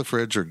 Go to The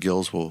Fridge or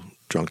Gills will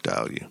drunk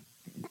dial you.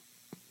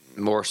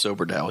 More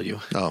sober dial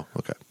you. Oh,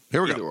 okay.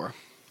 Here we Either go. Or.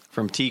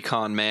 From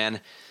T-Con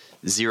Man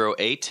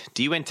 08,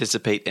 do you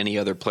anticipate any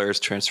other players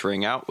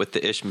transferring out with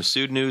the Ish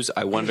Masood news?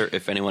 I wonder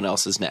if anyone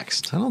else is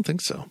next. I don't think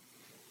so.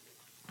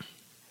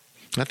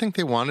 I think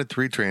they wanted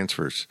 3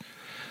 transfers.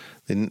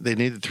 They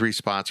needed 3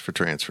 spots for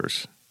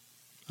transfers.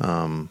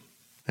 And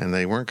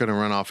they weren't going to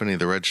run off any of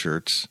the red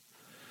shirts.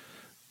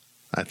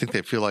 I think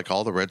they feel like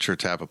all the red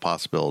shirts have a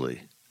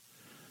possibility.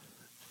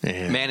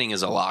 And Manning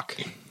is a lock,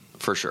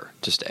 for sure,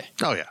 to stay.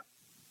 Oh, yeah.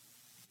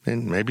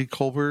 And maybe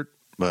Colbert,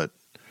 but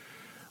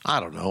I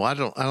don't know. I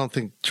don't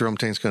think Jerome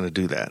Tank's going to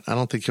do that. I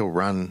don't think he'll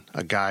run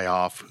a guy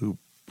off who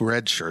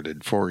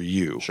redshirted for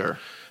you. Sure.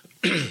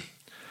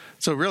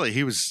 So really,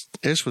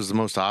 Ish was the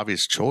most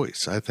obvious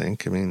choice, I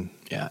think. I mean,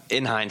 yeah.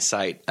 In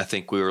hindsight, I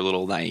think we were a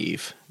little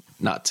naive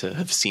not to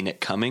have seen it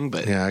coming.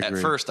 But yeah, at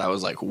first, I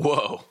was like,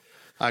 "Whoa!"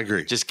 I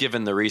agree. Just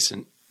given the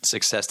recent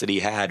success that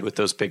he had with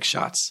those big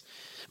shots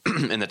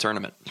in the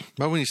tournament.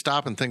 But when you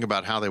stop and think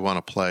about how they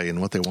want to play and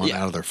what they want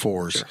out of their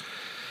fours. Sure.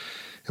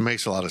 It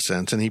makes a lot of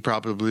sense, and he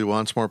probably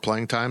wants more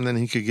playing time than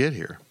he could get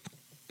here.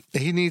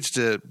 He needs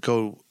to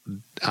go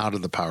out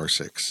of the Power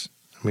 6.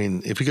 I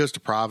mean, if he goes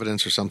to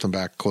Providence or something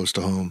back close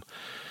to home,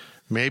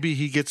 maybe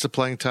he gets the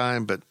playing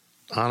time, but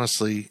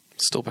honestly...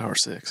 Still Power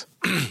 6.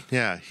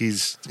 Yeah,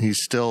 he's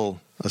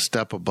still a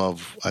step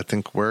above, I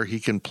think, where he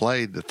can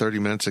play the 30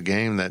 minutes a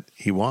game that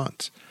he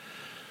wants.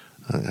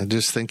 I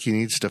just think he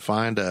needs to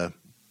find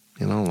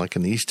like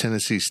an East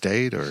Tennessee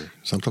State or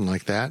something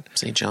like that.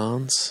 St.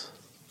 John's.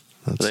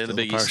 That's the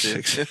Big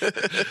East.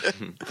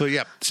 But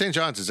yeah, St.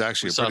 John's is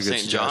actually a pretty good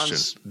St. suggestion.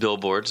 John's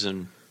billboards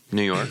in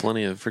New York.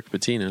 Plenty of Rick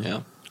Pitino.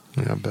 Yeah.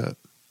 Yeah, I bet.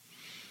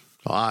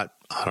 Well,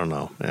 I don't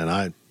know,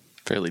 man.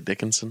 Fairleigh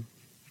Dickinson.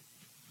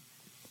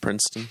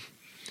 Princeton.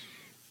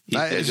 You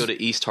could go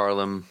to East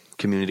Harlem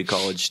Community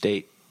College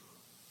State.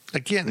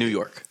 Again, New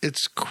York.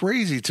 It's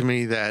crazy to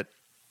me that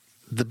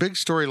the big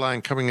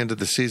storyline coming into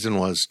the season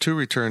was 2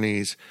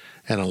 returnees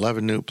and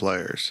 11 new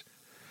players.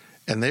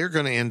 And they're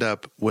going to end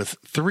up with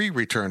 3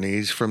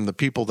 returnees from the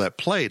people that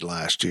played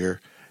last year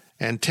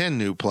and 10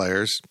 new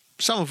players.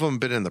 Some of them have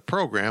been in the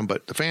program,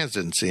 but the fans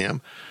didn't see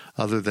them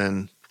other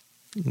than,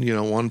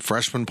 one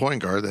freshman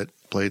point guard that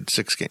played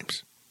 6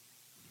 games.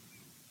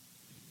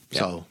 Yeah,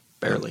 so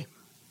barely.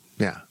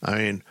 Yeah. I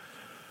mean,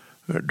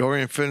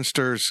 Dorian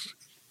Finster's,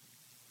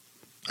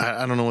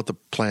 I don't know what the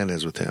plan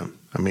is with him.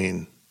 I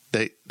mean,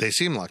 they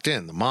seem locked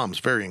in. The mom's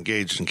very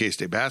engaged in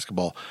K-State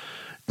basketball.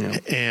 Yeah.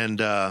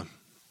 And,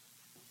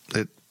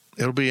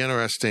 it'll be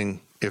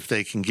interesting if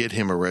they can get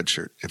him a red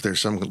shirt, if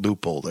there's some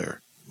loophole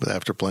there. But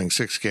after playing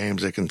 6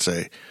 games, they can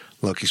say,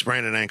 look, he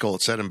sprained an ankle,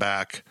 it set him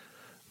back,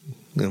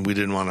 and we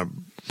didn't want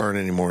to burn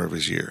any more of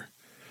his year.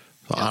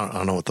 So I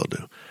don't know what they'll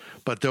do.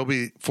 But there'll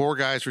be 4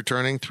 guys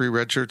returning, 3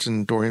 red shirts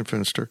and Dorian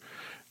Finster,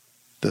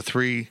 the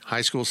 3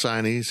 high school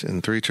signees,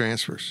 and 3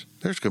 transfers.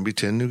 There's going to be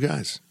 10 new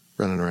guys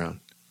running around.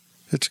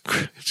 It's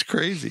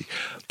crazy.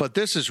 But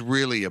this is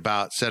really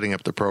about setting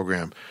up the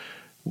program.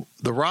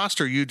 the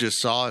roster you just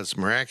saw, as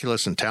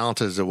miraculous and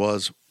talented as it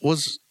was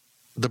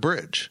the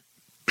bridge.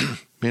 I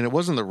mean, it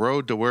wasn't the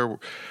road to where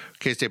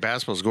K-State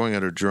basketball was going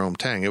under Jerome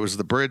Tang. It was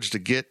the bridge to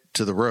get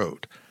to the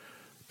road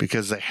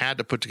because they had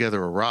to put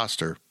together a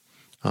roster.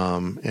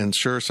 And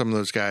sure, some of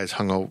those guys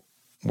hang over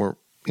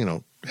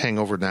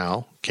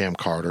now. Cam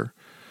Carter,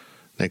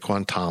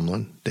 Naquan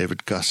Tomlin,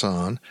 David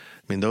Gasson. I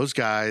mean, those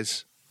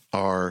guys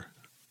are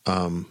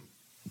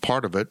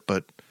part of it,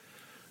 but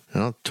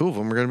two of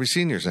them are going to be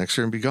seniors next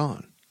year and be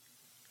gone.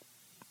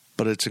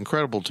 But it's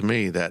incredible to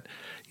me that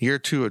year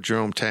 2 of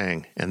Jerome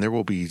Tang, and there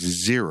will be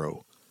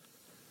 0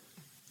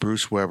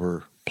 Bruce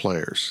Weber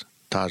players.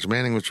 Taj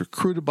Manning was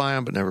recruited by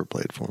him but never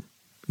played for him.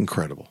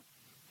 Incredible.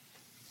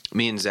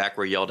 Me and Zach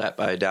were yelled at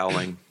by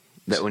Dowling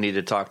that we need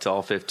to talk to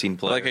all 15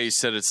 players. I like how you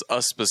said it's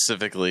us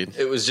specifically.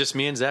 It was just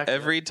me and Zach.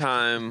 Every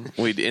time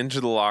we'd enter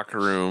the locker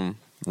room,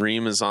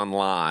 Reem is on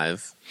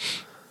live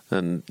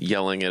and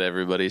yelling at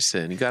everybody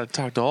saying, you got to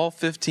talk to all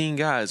 15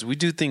 guys. We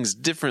do things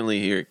differently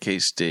here at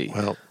K-State.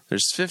 Well,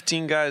 there's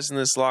 15 guys in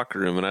this locker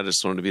room, and I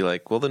just wanted to be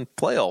like, well, then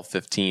play all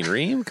 15,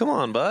 Reem. Come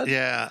on, bud.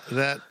 Yeah,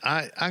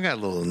 I got a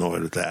little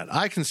annoyed with that.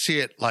 I can see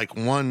it like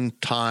one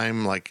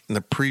time, like in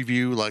the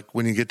preview, like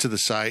when you get to the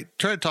site,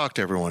 try to talk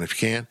to everyone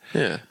if you can.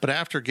 Yeah. But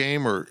after a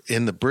game or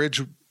in the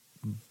bridge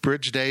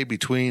day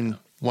between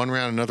one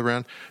round and another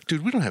round,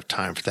 dude, we don't have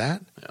time for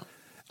that. Yeah.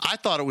 I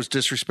thought it was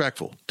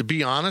disrespectful, to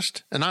be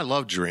honest, and I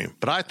love Dream,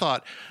 but I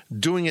thought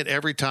doing it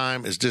every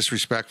time is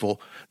disrespectful.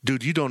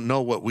 Dude, you don't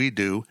know what we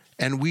do,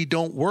 and we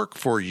don't work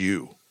for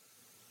you.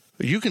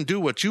 You can do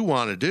what you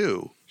want to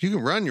do. You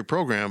can run your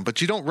program, but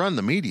you don't run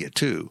the media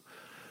too.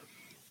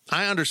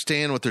 I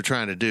understand what they're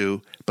trying to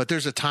do, but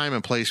there's a time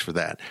and place for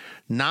that.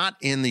 Not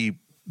in the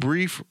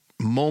brief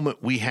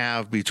moment we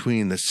have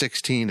between the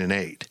 16 and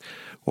 8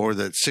 or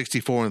the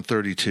 64 and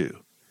 32.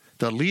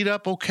 The lead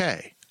up,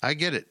 okay. I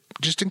get it.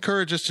 Just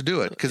encourage us to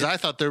do it because I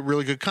thought there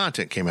really good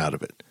content came out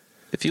of it.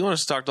 If you want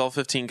us to talk to all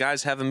 15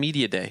 guys, have a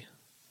media day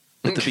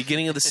at the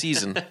beginning of the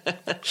season.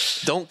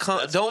 Don't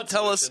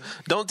tell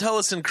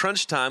us in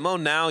crunch time. Oh,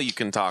 now you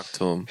can talk to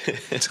them.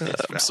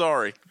 I'm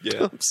sorry.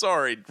 Yeah. I'm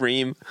sorry,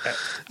 Reem.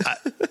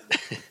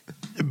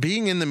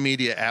 Being in the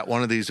media at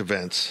one of these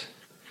events,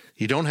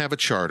 you don't have a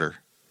charter.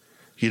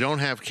 You don't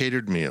have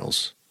catered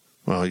meals.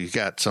 Well, you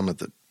got some of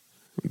the.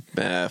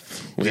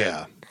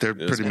 Yeah. They're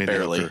pretty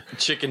mediocre.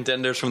 Chicken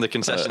tenders from the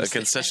concession stand.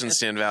 Concession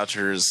stand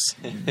vouchers.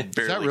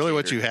 Is that really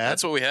what you had?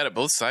 That's what we had at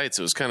both sites.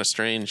 It was kind of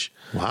strange.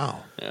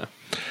 Wow. Yeah.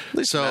 At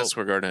least Madison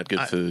Square Garden had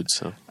good food.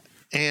 So,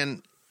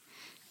 and,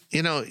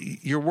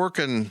 you're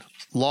working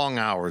long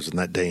hours in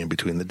that day in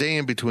between. The day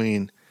in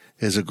between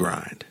is a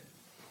grind.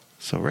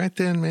 So right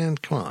then, man,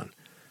 come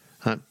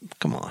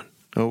on.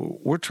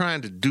 We're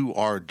trying to do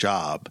our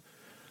job,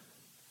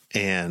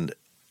 and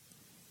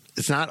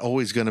it's not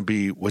always going to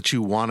be what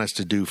you want us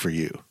to do for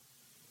you.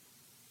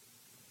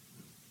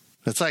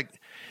 It's like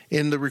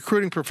in the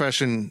recruiting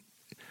profession,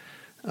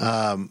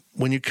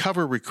 when you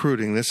cover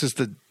recruiting, this is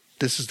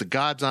the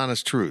God's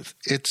honest truth.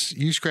 It's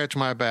you scratch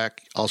my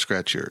back, I'll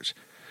scratch yours.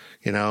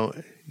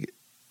 You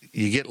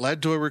get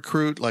led to a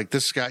recruit like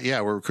this guy.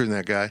 Yeah, we're recruiting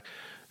that guy,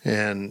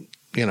 and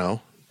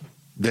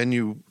then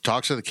you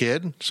talk to the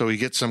kid, so he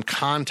gets some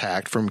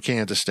contact from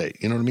Kansas State.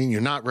 You know what I mean?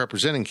 You're not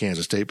representing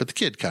Kansas State, but the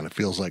kid kind of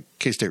feels like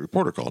K-State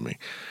reporter called me.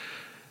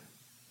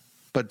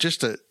 But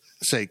just to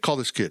say, call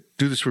this kid,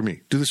 do this for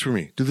me, do this for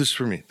me, do this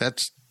for me. That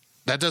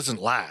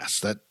doesn't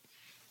last.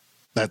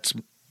 That's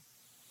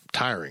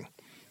tiring.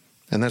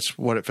 And that's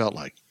what it felt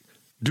like.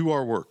 Do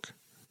our work,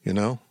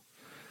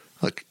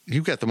 Like,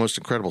 you've got the most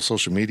incredible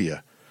social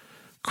media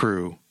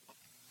crew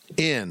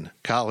in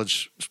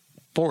college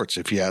sports,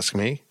 if you ask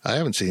me. I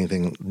haven't seen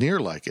anything near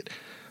like it.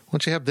 Why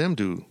don't you have them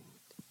do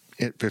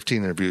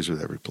 15 interviews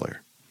with every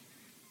player?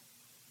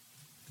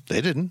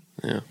 They didn't.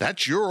 Yeah.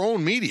 That's your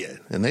own media,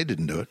 and they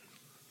didn't do it.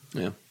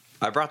 Yeah.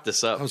 I brought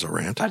this up. That was a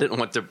rant. I didn't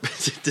want to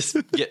just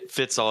get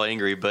Fitz all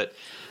angry, but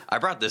I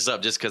brought this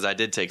up just because I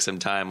did take some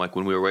time, like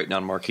when we were waiting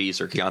on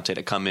Marquise or Keontae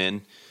to come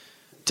in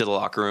to the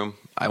locker room.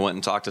 I went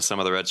and talked to some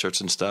of the red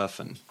shirts and stuff,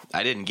 and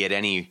I didn't get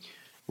any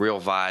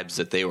real vibes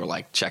that they were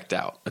like checked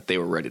out, that they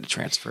were ready to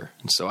transfer.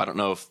 And so I don't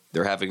know if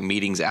they're having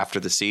meetings after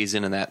the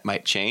season and that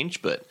might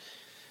change, but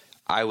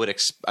I would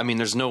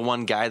there's no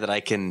one guy that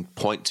I can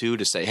point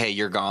to say, hey,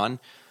 you're gone.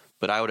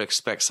 But I would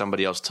expect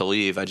somebody else to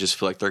leave. I just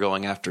feel like they're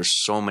going after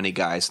so many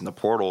guys in the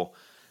portal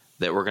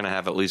that we're going to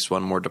have at least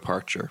one more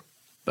departure.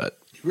 But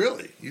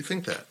really? You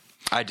think that?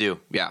 I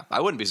do, yeah.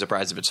 I wouldn't be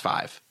surprised if it's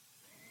 5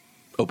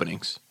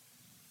 openings.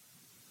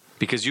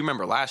 Because you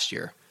remember last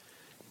year,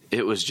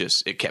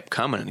 it kept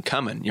coming and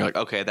coming. You're like,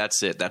 okay,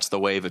 that's it. That's the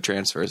wave of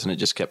transfers. And it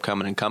just kept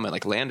coming and coming.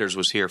 Like Landers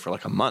was here for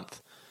like a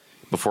month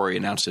before he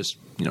announced his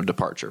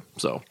departure.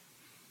 So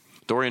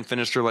Dorian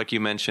Finister, like you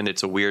mentioned,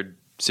 it's a weird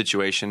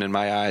situation in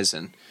my eyes.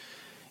 And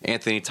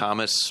Anthony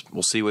Thomas,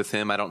 we'll see with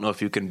him. I don't know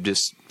if you can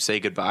just say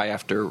goodbye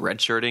after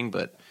redshirting,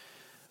 but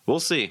we'll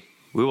see.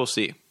 We will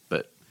see.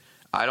 But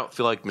I don't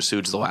feel like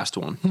Masood's the last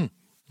one.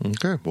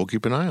 Okay, we'll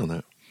keep an eye on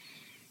that.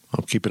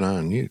 I'll keep an eye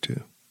on you,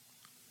 too.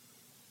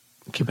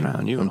 Keep an eye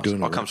on you.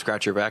 I'll come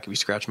scratch your back if you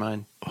scratch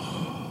mine.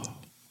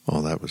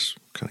 Oh, that was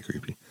kind of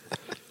creepy.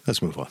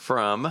 Let's move on.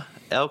 From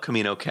El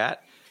Camino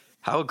Cat,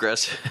 how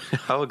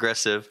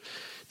aggressive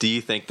do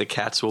you think the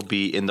Cats will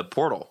be in the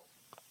portal?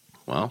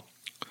 Well,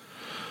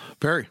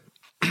 Very.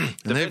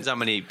 depends how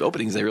many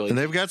openings they really. And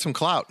they've got some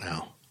clout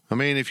now. I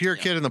mean, if you're a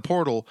kid in the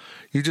portal,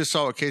 you just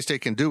saw what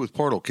K-State can do with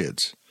portal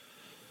kids.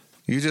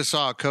 You just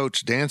saw a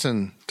coach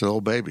dancing to the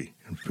old baby.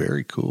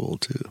 Very cool,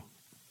 too.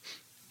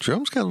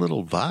 Jerome's got a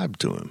little vibe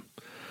to him.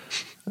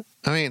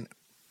 I mean,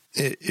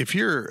 if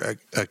you're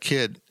a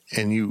kid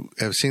and you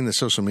have seen the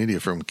social media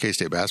from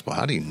K-State basketball,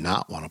 how do you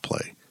not want to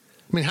play?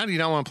 I mean, how do you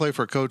not want to play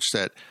for a coach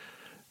that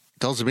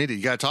tells the media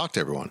you got to talk to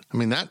everyone? I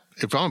mean, that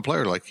if I'm a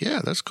player, like,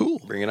 yeah, that's cool.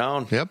 Bring it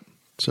on. Yep.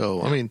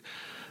 So, I mean,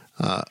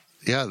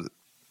 yeah,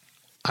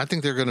 I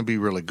think they're going to be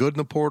really good in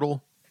the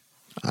portal.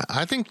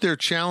 I think their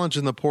challenge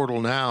in the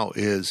portal now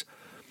is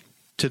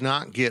to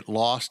not get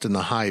lost in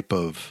the hype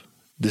of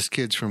this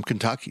kid's from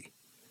Kentucky.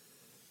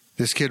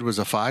 This kid was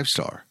a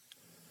 5-star.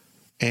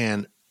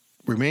 And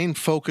remain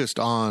focused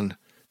on,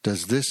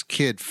 does this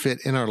kid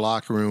fit in our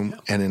locker room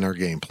and in our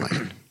game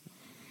plan?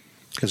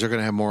 Because they're going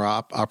to have more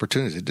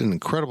opportunities. They did an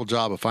incredible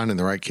job of finding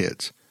the right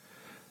kids.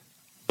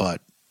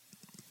 But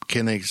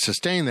can they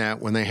sustain that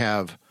when they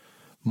have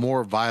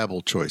more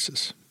viable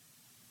choices?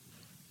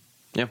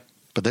 Yeah.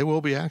 But they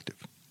will be active.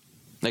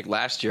 Like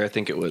last year, I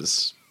think it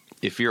was,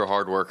 if you're a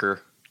hard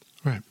worker,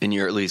 right, and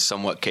you're at least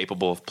somewhat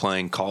capable of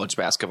playing college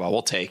basketball,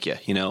 we'll take you,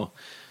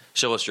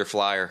 show us your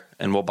flyer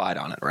and we'll bite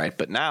on it, right?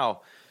 But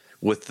now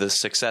with the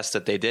success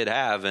that they did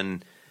have,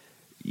 and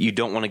you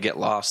don't want to get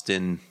lost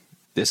in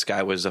this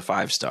guy was a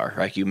 5-star,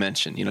 like you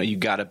mentioned. You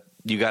gotta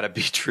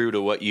be true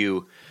to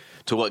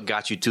what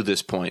got you to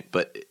this point.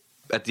 But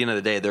at the end of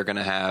the day, they're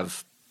gonna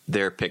have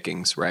their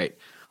pickings, right?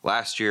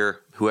 Last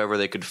year, whoever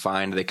they could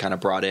find, they kind of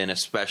brought in,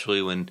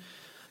 especially when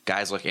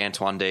guys like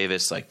Antoine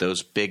Davis, like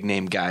those big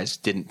name guys,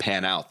 didn't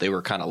pan out. They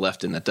were kind of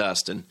left in the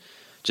dust and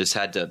just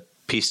had to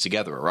piece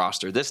together a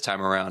roster. This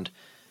time around,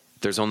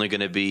 there's only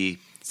going to be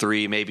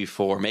 3, maybe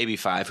 4, maybe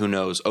 5, who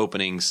knows,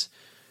 openings.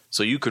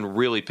 So you can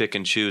really pick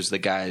and choose the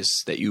guys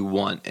that you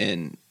want,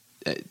 and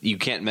you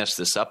can't mess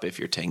this up if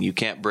you're Ting. You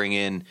can't bring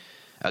in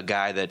a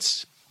guy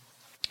that's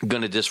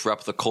going to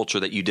disrupt the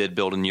culture that you did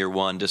build in year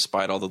one,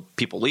 despite all the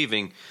people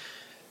leaving.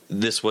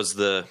 Was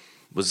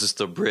this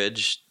the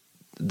bridge,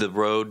 the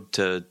road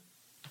to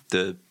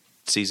the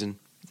season?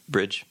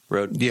 Bridge,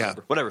 road? Yeah.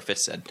 Whatever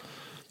Fitz said.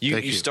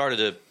 You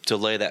started to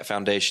lay that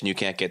foundation. You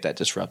can't get that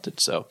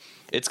disrupted. So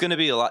it's going to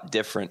be a lot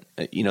different,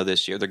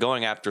 this year. They're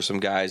going after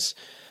some guys.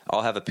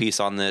 I'll have a piece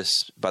on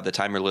this by the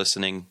time you're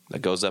listening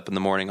that goes up in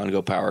the morning on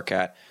Go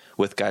Powercat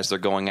with guys they're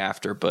going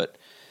after. But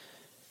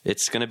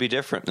it's going to be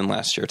different than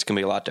last year. It's going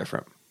to be a lot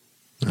different.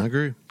 I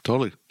agree.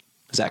 Totally.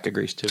 Zach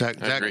agrees, too.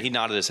 Zach, he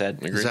nodded his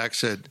head. Zach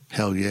said,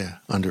 hell yeah,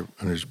 under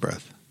his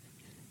breath.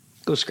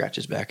 Go scratch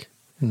his back.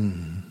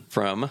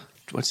 From,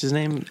 what's his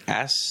name?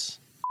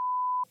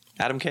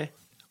 Adam K?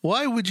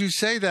 Why would you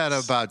say that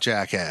about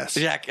Jackass?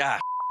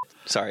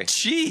 Sorry.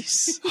 Jeez.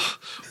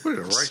 We're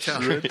going to write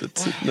down.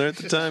 Write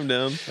the time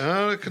down.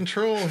 Out of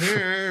control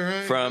here.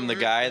 Right? From the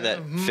guy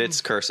that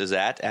Fitz curses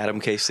at, Adam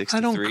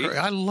K63.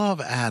 I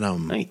love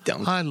Adam. No, you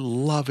don't. I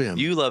love him.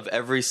 You love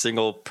every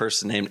single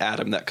person named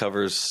Adam that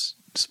covers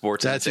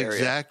sports in this area. That's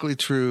exactly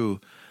true.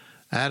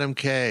 Adam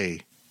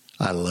K,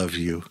 I love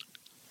you.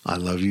 I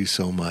love you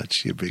so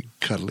much, you big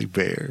cuddly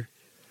bear.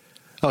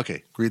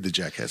 Okay, read the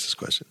Jackass's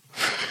question.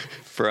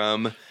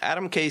 From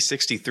Adam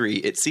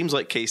K63, it seems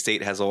like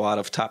K-State has a lot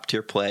of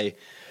top-tier play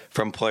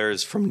from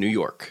players from New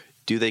York.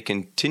 Do they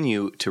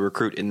continue to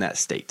recruit in that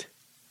state?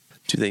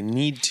 Do they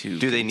need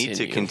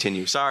to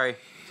continue? Sorry.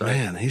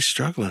 Man, he's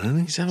struggling, isn't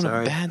he? He's having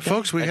a bad day.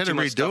 Folks, we had to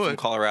redo it. From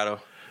Colorado.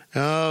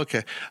 Oh,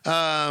 okay.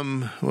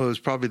 Well, it was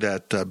probably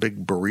that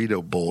big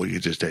burrito bowl you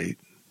just ate.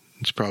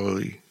 It's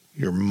probably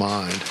your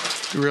mind.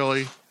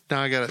 Really?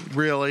 Now I got it.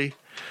 Really?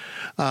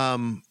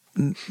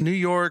 New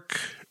York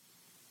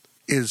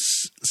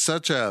is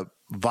such a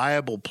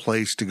viable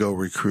place to go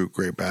recruit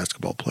great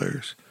basketball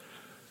players.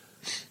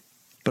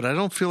 But I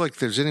don't feel like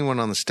there's anyone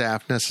on the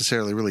staff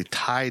necessarily really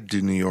tied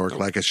to New York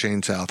like a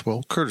Shane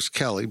Southwell. Curtis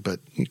Kelly,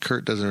 but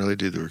Kurt doesn't really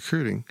do the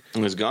recruiting.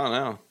 He's gone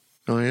now.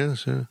 Oh, he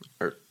is? Yeah.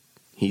 Or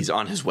he's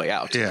on his way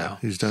out. Yeah, now.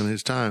 He's done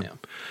his time. Yeah.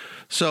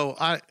 So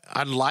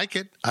I'd like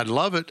it. I'd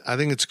love it. I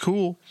think it's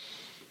cool.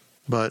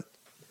 But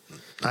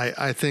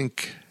I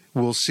think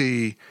we'll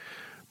see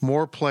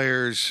more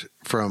players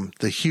from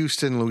the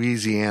Houston,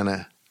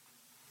 Louisiana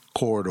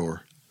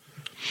corridor,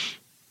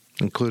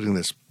 including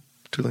this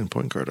Tulane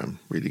point guard I'm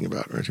reading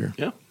about right here.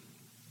 Yeah.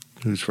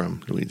 Who's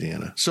from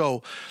Louisiana.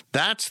 So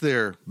that's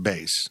their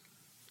base.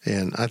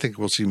 And I think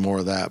we'll see more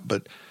of that.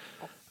 But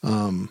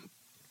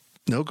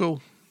they'll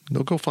go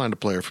find a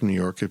player from New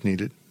York if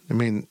needed. I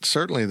mean,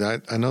 certainly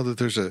I know that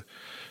there's a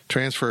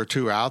transfer or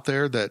two out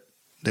there that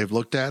they've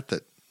looked at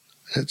that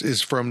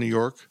is from New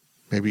York.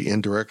 Maybe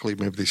indirectly,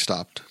 maybe they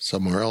stopped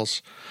somewhere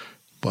else.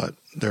 But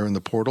they're in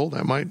the portal.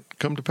 That might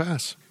come to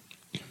pass.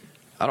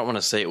 I don't want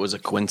to say it was a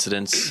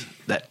coincidence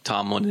that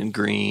Tomlin and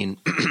Green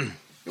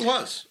It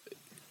was.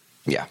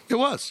 Yeah. It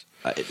was.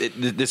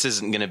 This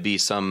isn't going to be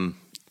some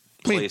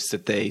place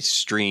that they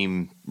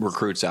stream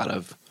recruits out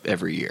of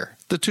every year.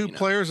 The two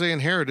players they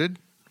inherited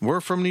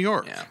were from New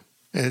York. Yeah.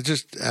 And it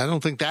just, I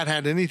don't think that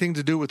had anything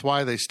to do with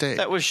why they stayed.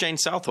 That was Shane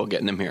Southwell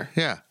getting them here.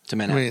 Yeah. To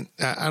Manhattan.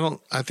 I mean,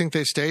 I think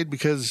they stayed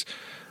because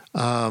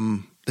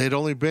they'd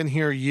only been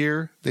here a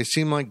year. They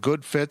seemed like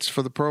good fits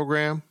for the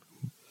program,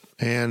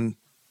 and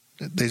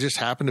they just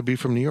happened to be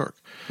from New York.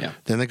 Yeah.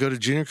 Then they go to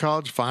junior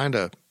college, find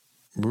a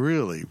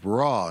really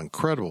raw,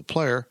 incredible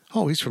player.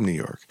 Oh, he's from New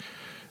York.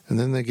 And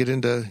then they get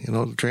into,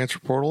 the transfer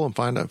portal and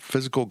find a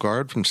physical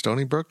guard from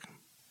Stony Brook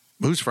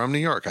who's from New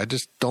York. I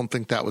just don't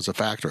think that was a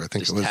factor. I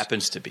think Just it was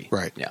happens to be.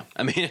 Right. Yeah.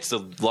 I mean, it's the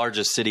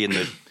largest city in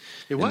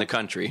the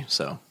country,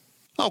 so.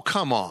 Oh,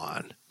 come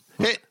on.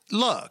 Hey,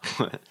 look.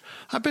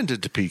 I've been to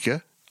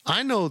Topeka.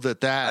 I know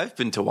that I've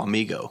been to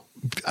Wamego.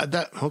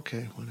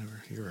 Okay,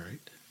 whatever. You're right.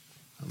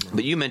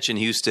 But you mentioned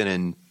Houston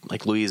and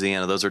like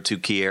Louisiana. Those are two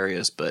key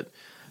areas. But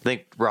I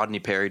think Rodney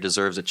Perry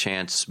deserves a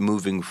chance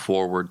moving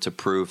forward to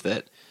prove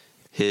that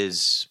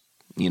his,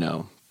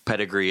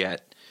 pedigree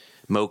at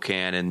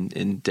Mocan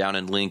and down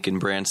in Lincoln,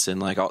 Branson,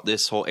 like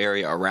this whole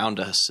area around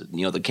us,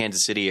 the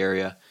Kansas City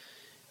area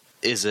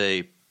is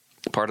a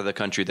part of the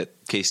country that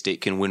K-State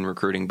can win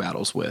recruiting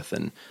battles with.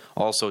 And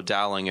also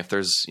Dowling, if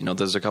there's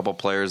a couple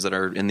players that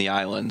are in the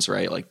islands,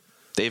 right? Like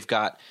they've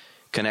got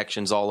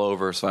connections all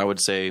over. So I would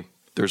say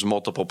there's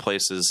multiple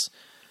places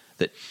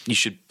that you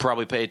should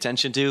probably pay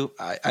attention to.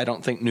 I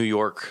don't think New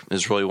York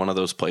is really one of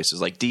those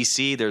places. Like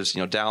DC, there's,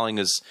 Dowling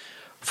is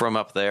from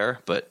up there,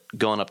 but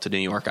going up to New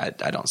York, I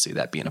don't see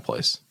that being a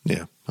place.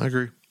 Yeah, I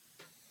agree.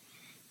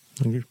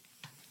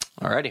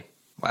 All righty.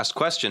 Last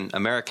question.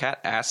 Americat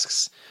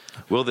asks,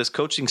 will this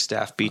coaching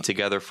staff be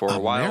together for a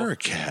while?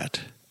 Americat?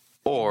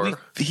 Or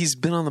He's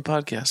been on the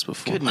podcast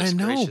before. Goodness I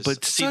know, gracious.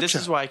 but see, this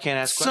is why I can't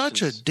ask such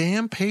questions. a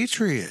damn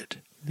patriot.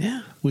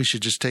 Yeah. We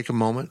should just take a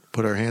moment,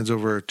 put our hands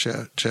over our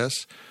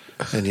chest,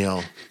 and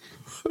yell,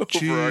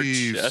 Over our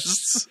Chiefs.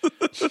 chests.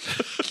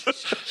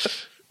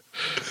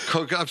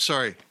 I'm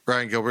sorry,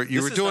 Ryan Gilbert.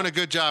 You were doing a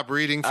good job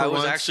reading for I was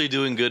once. actually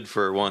doing good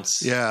for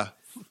once. Yeah.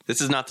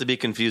 This is not to be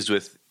confused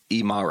with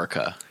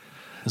Imarica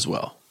as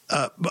well.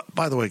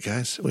 By the way,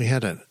 guys, we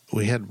had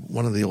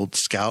one of the old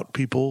scout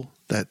people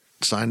that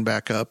signed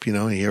back up. He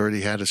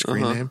already had a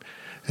screen name,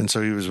 and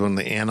so he was one of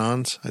the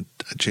Anons. I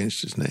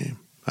changed his name.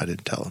 I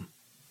didn't tell him.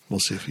 We'll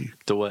see if he.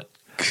 To what?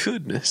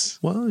 Goodness.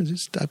 Well,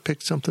 I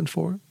picked something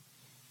for him.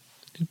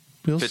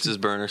 Fitz's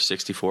burner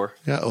 64.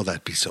 Yeah. Oh,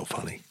 that'd be so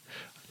funny.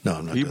 No,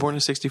 I'm not. Were you doing born that.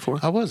 in 64?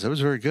 I was. That was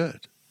very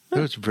good. It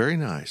was very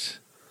nice.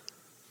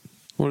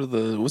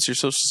 What's your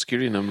social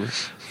security number?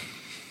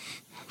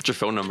 What's your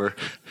phone number?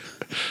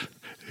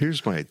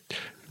 Here's my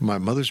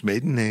mother's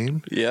maiden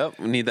name, Yep,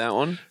 we need that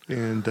one.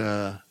 and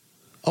I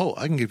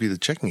can give you the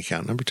checking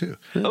account number too.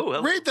 Oh,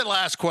 well. Read the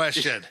last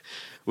question.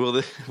 Will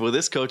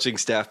this coaching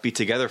staff be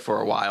together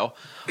for a while,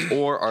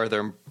 or are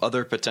there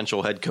other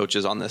potential head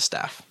coaches on this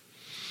staff?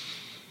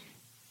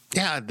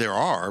 Yeah, there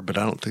are, but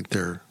I don't think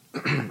they're.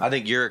 I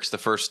think Urich's the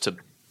first to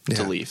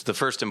Yeah. leave, the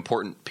first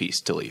important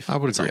piece to leave. I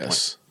would at some agree.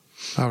 point.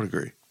 I would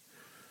agree.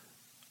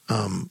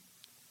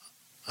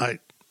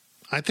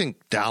 I think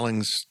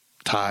Dowling's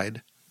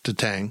tied to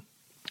Tang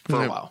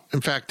For a while.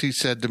 In fact, he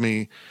said to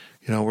me,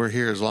 we're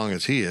here as long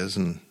as he is,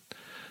 and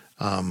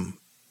I'm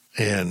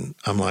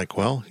like,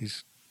 well,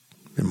 he's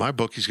in my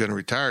book, he's going to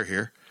retire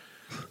here.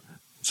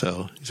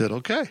 So he said,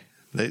 okay,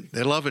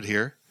 they love it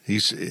here.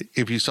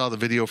 If you saw the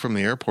video from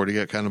the airport, he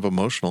got kind of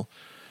emotional.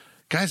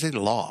 Guys, they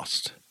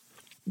lost.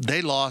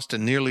 They lost,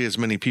 and nearly as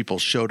many people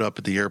showed up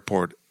at the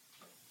airport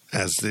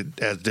as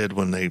did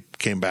when they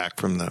came back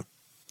from the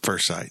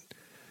first site.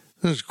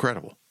 It was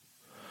incredible.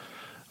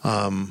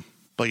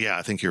 But yeah,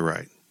 I think you're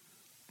right.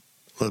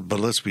 But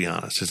let's be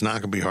honest, it's not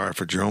going to be hard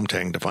for Jerome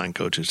Tang to find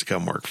coaches to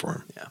come work for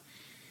him. Yeah.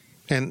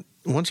 And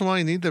once in a while,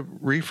 you need the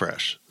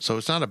refresh, so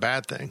it's not a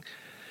bad thing.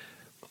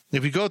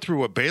 If you go through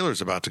what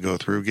Baylor's about to go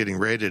through, getting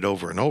rated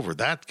over and over,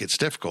 that gets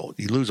difficult.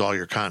 You lose all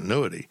your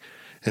continuity,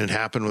 and it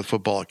happened with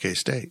football at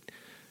K-State.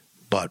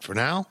 But for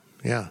now,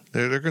 yeah,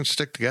 they're going to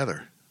stick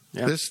together.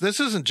 Yeah. This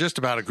isn't just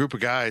about a group of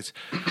guys.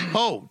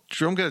 Oh,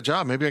 Jerome got a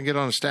job. Maybe I can get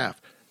on a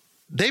staff.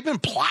 They've been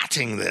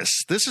plotting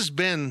this.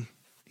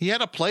 He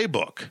had a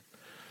playbook,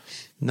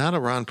 not a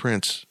Ron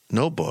Prince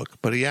notebook,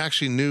 but he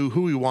actually knew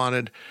who he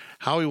wanted,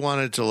 how he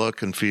wanted it to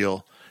look and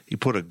feel. He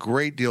put a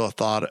great deal of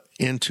thought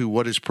into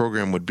what his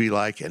program would be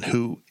like and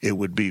who it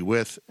would be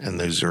with, and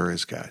those are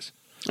his guys.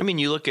 I mean,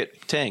 you look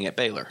at Tang at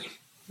Baylor,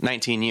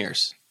 19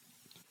 years,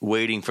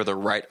 waiting for the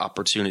right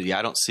opportunity.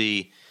 I don't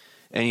see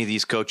any of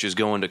these coaches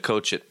going to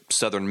coach at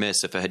Southern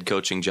Miss if a head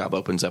coaching job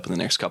opens up in the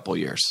next couple of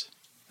years.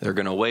 They're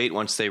going to wait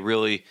once they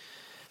really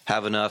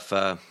have enough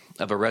of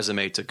a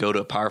resume to go to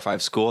a Power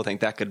 5 school. I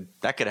think that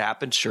could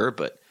happen, sure,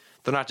 but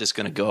they're not just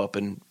going to go up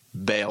and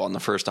bail on the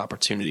first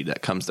opportunity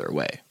that comes their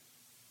way.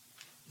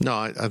 No,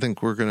 I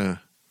think we're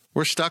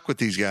stuck with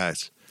these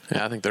guys.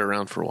 Yeah, I think they're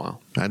around for a while.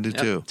 I do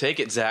Yep. too. Take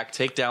it, Zach.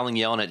 Take Dowling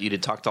yelling at you to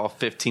talk to all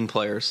 15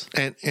 players.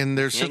 And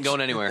there's He ain't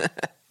going anywhere.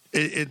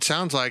 it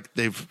sounds like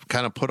they've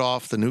kind of put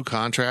off the new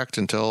contract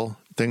until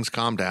things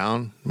calm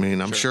down. I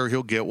mean, I'm sure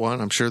he'll get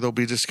one. I'm sure there'll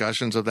be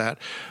discussions of that.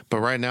 But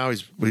right now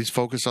he's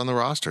focused on the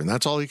roster, and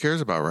that's all he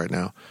cares about right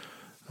now.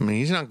 I mean,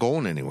 he's not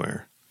going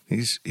anywhere.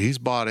 He's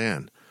bought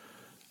in.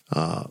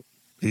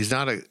 He's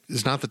not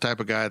the type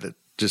of guy that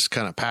just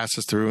kind of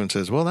passes through and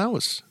says, "Well, that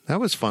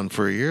was fun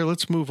for a year.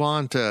 Let's move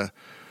on to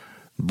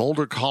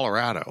Boulder,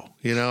 Colorado."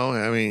 You know,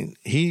 I mean,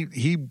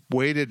 he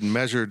waited and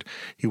measured.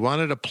 He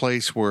wanted a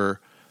place where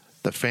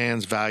the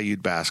fans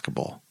valued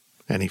basketball,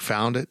 and he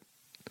found it.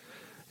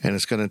 And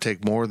it's going to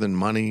take more than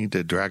money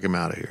to drag him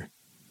out of here.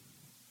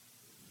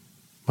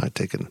 Might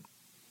take a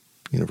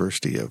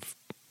University of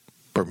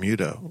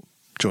Bermuda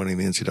joining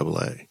the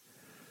NCAA.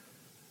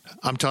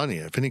 I'm telling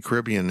you, if any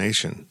Caribbean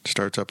nation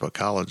starts up a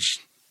college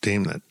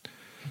team that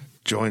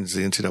joins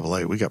the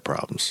NCAA, we got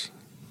problems.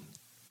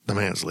 The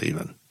man's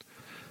leaving.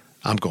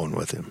 I'm going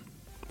with him,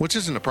 which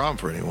isn't a problem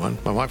for anyone.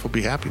 My wife will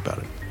be happy about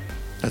it.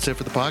 That's it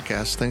for the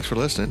podcast. Thanks for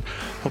listening.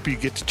 Hope you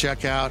get to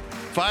check out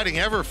Fighting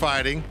Ever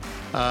Fighting,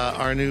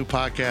 our new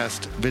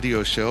podcast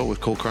video show with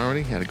Cole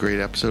Carmody. Had a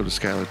great episode with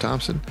Skylar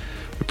Thompson.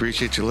 We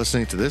appreciate you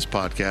listening to this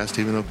podcast,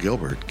 even though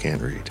Gilbert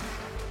can't read.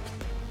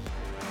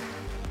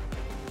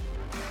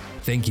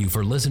 Thank you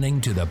for listening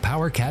to the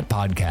Powercat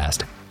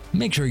Podcast.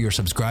 Make sure you're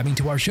subscribing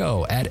to our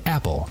show at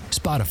Apple,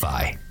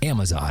 Spotify,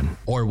 Amazon,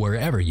 or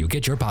wherever you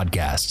get your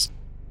podcasts.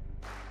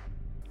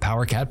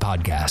 Powercat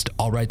Podcast.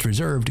 All rights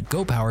reserved.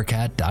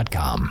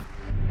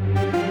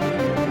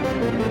 GoPowercat.com.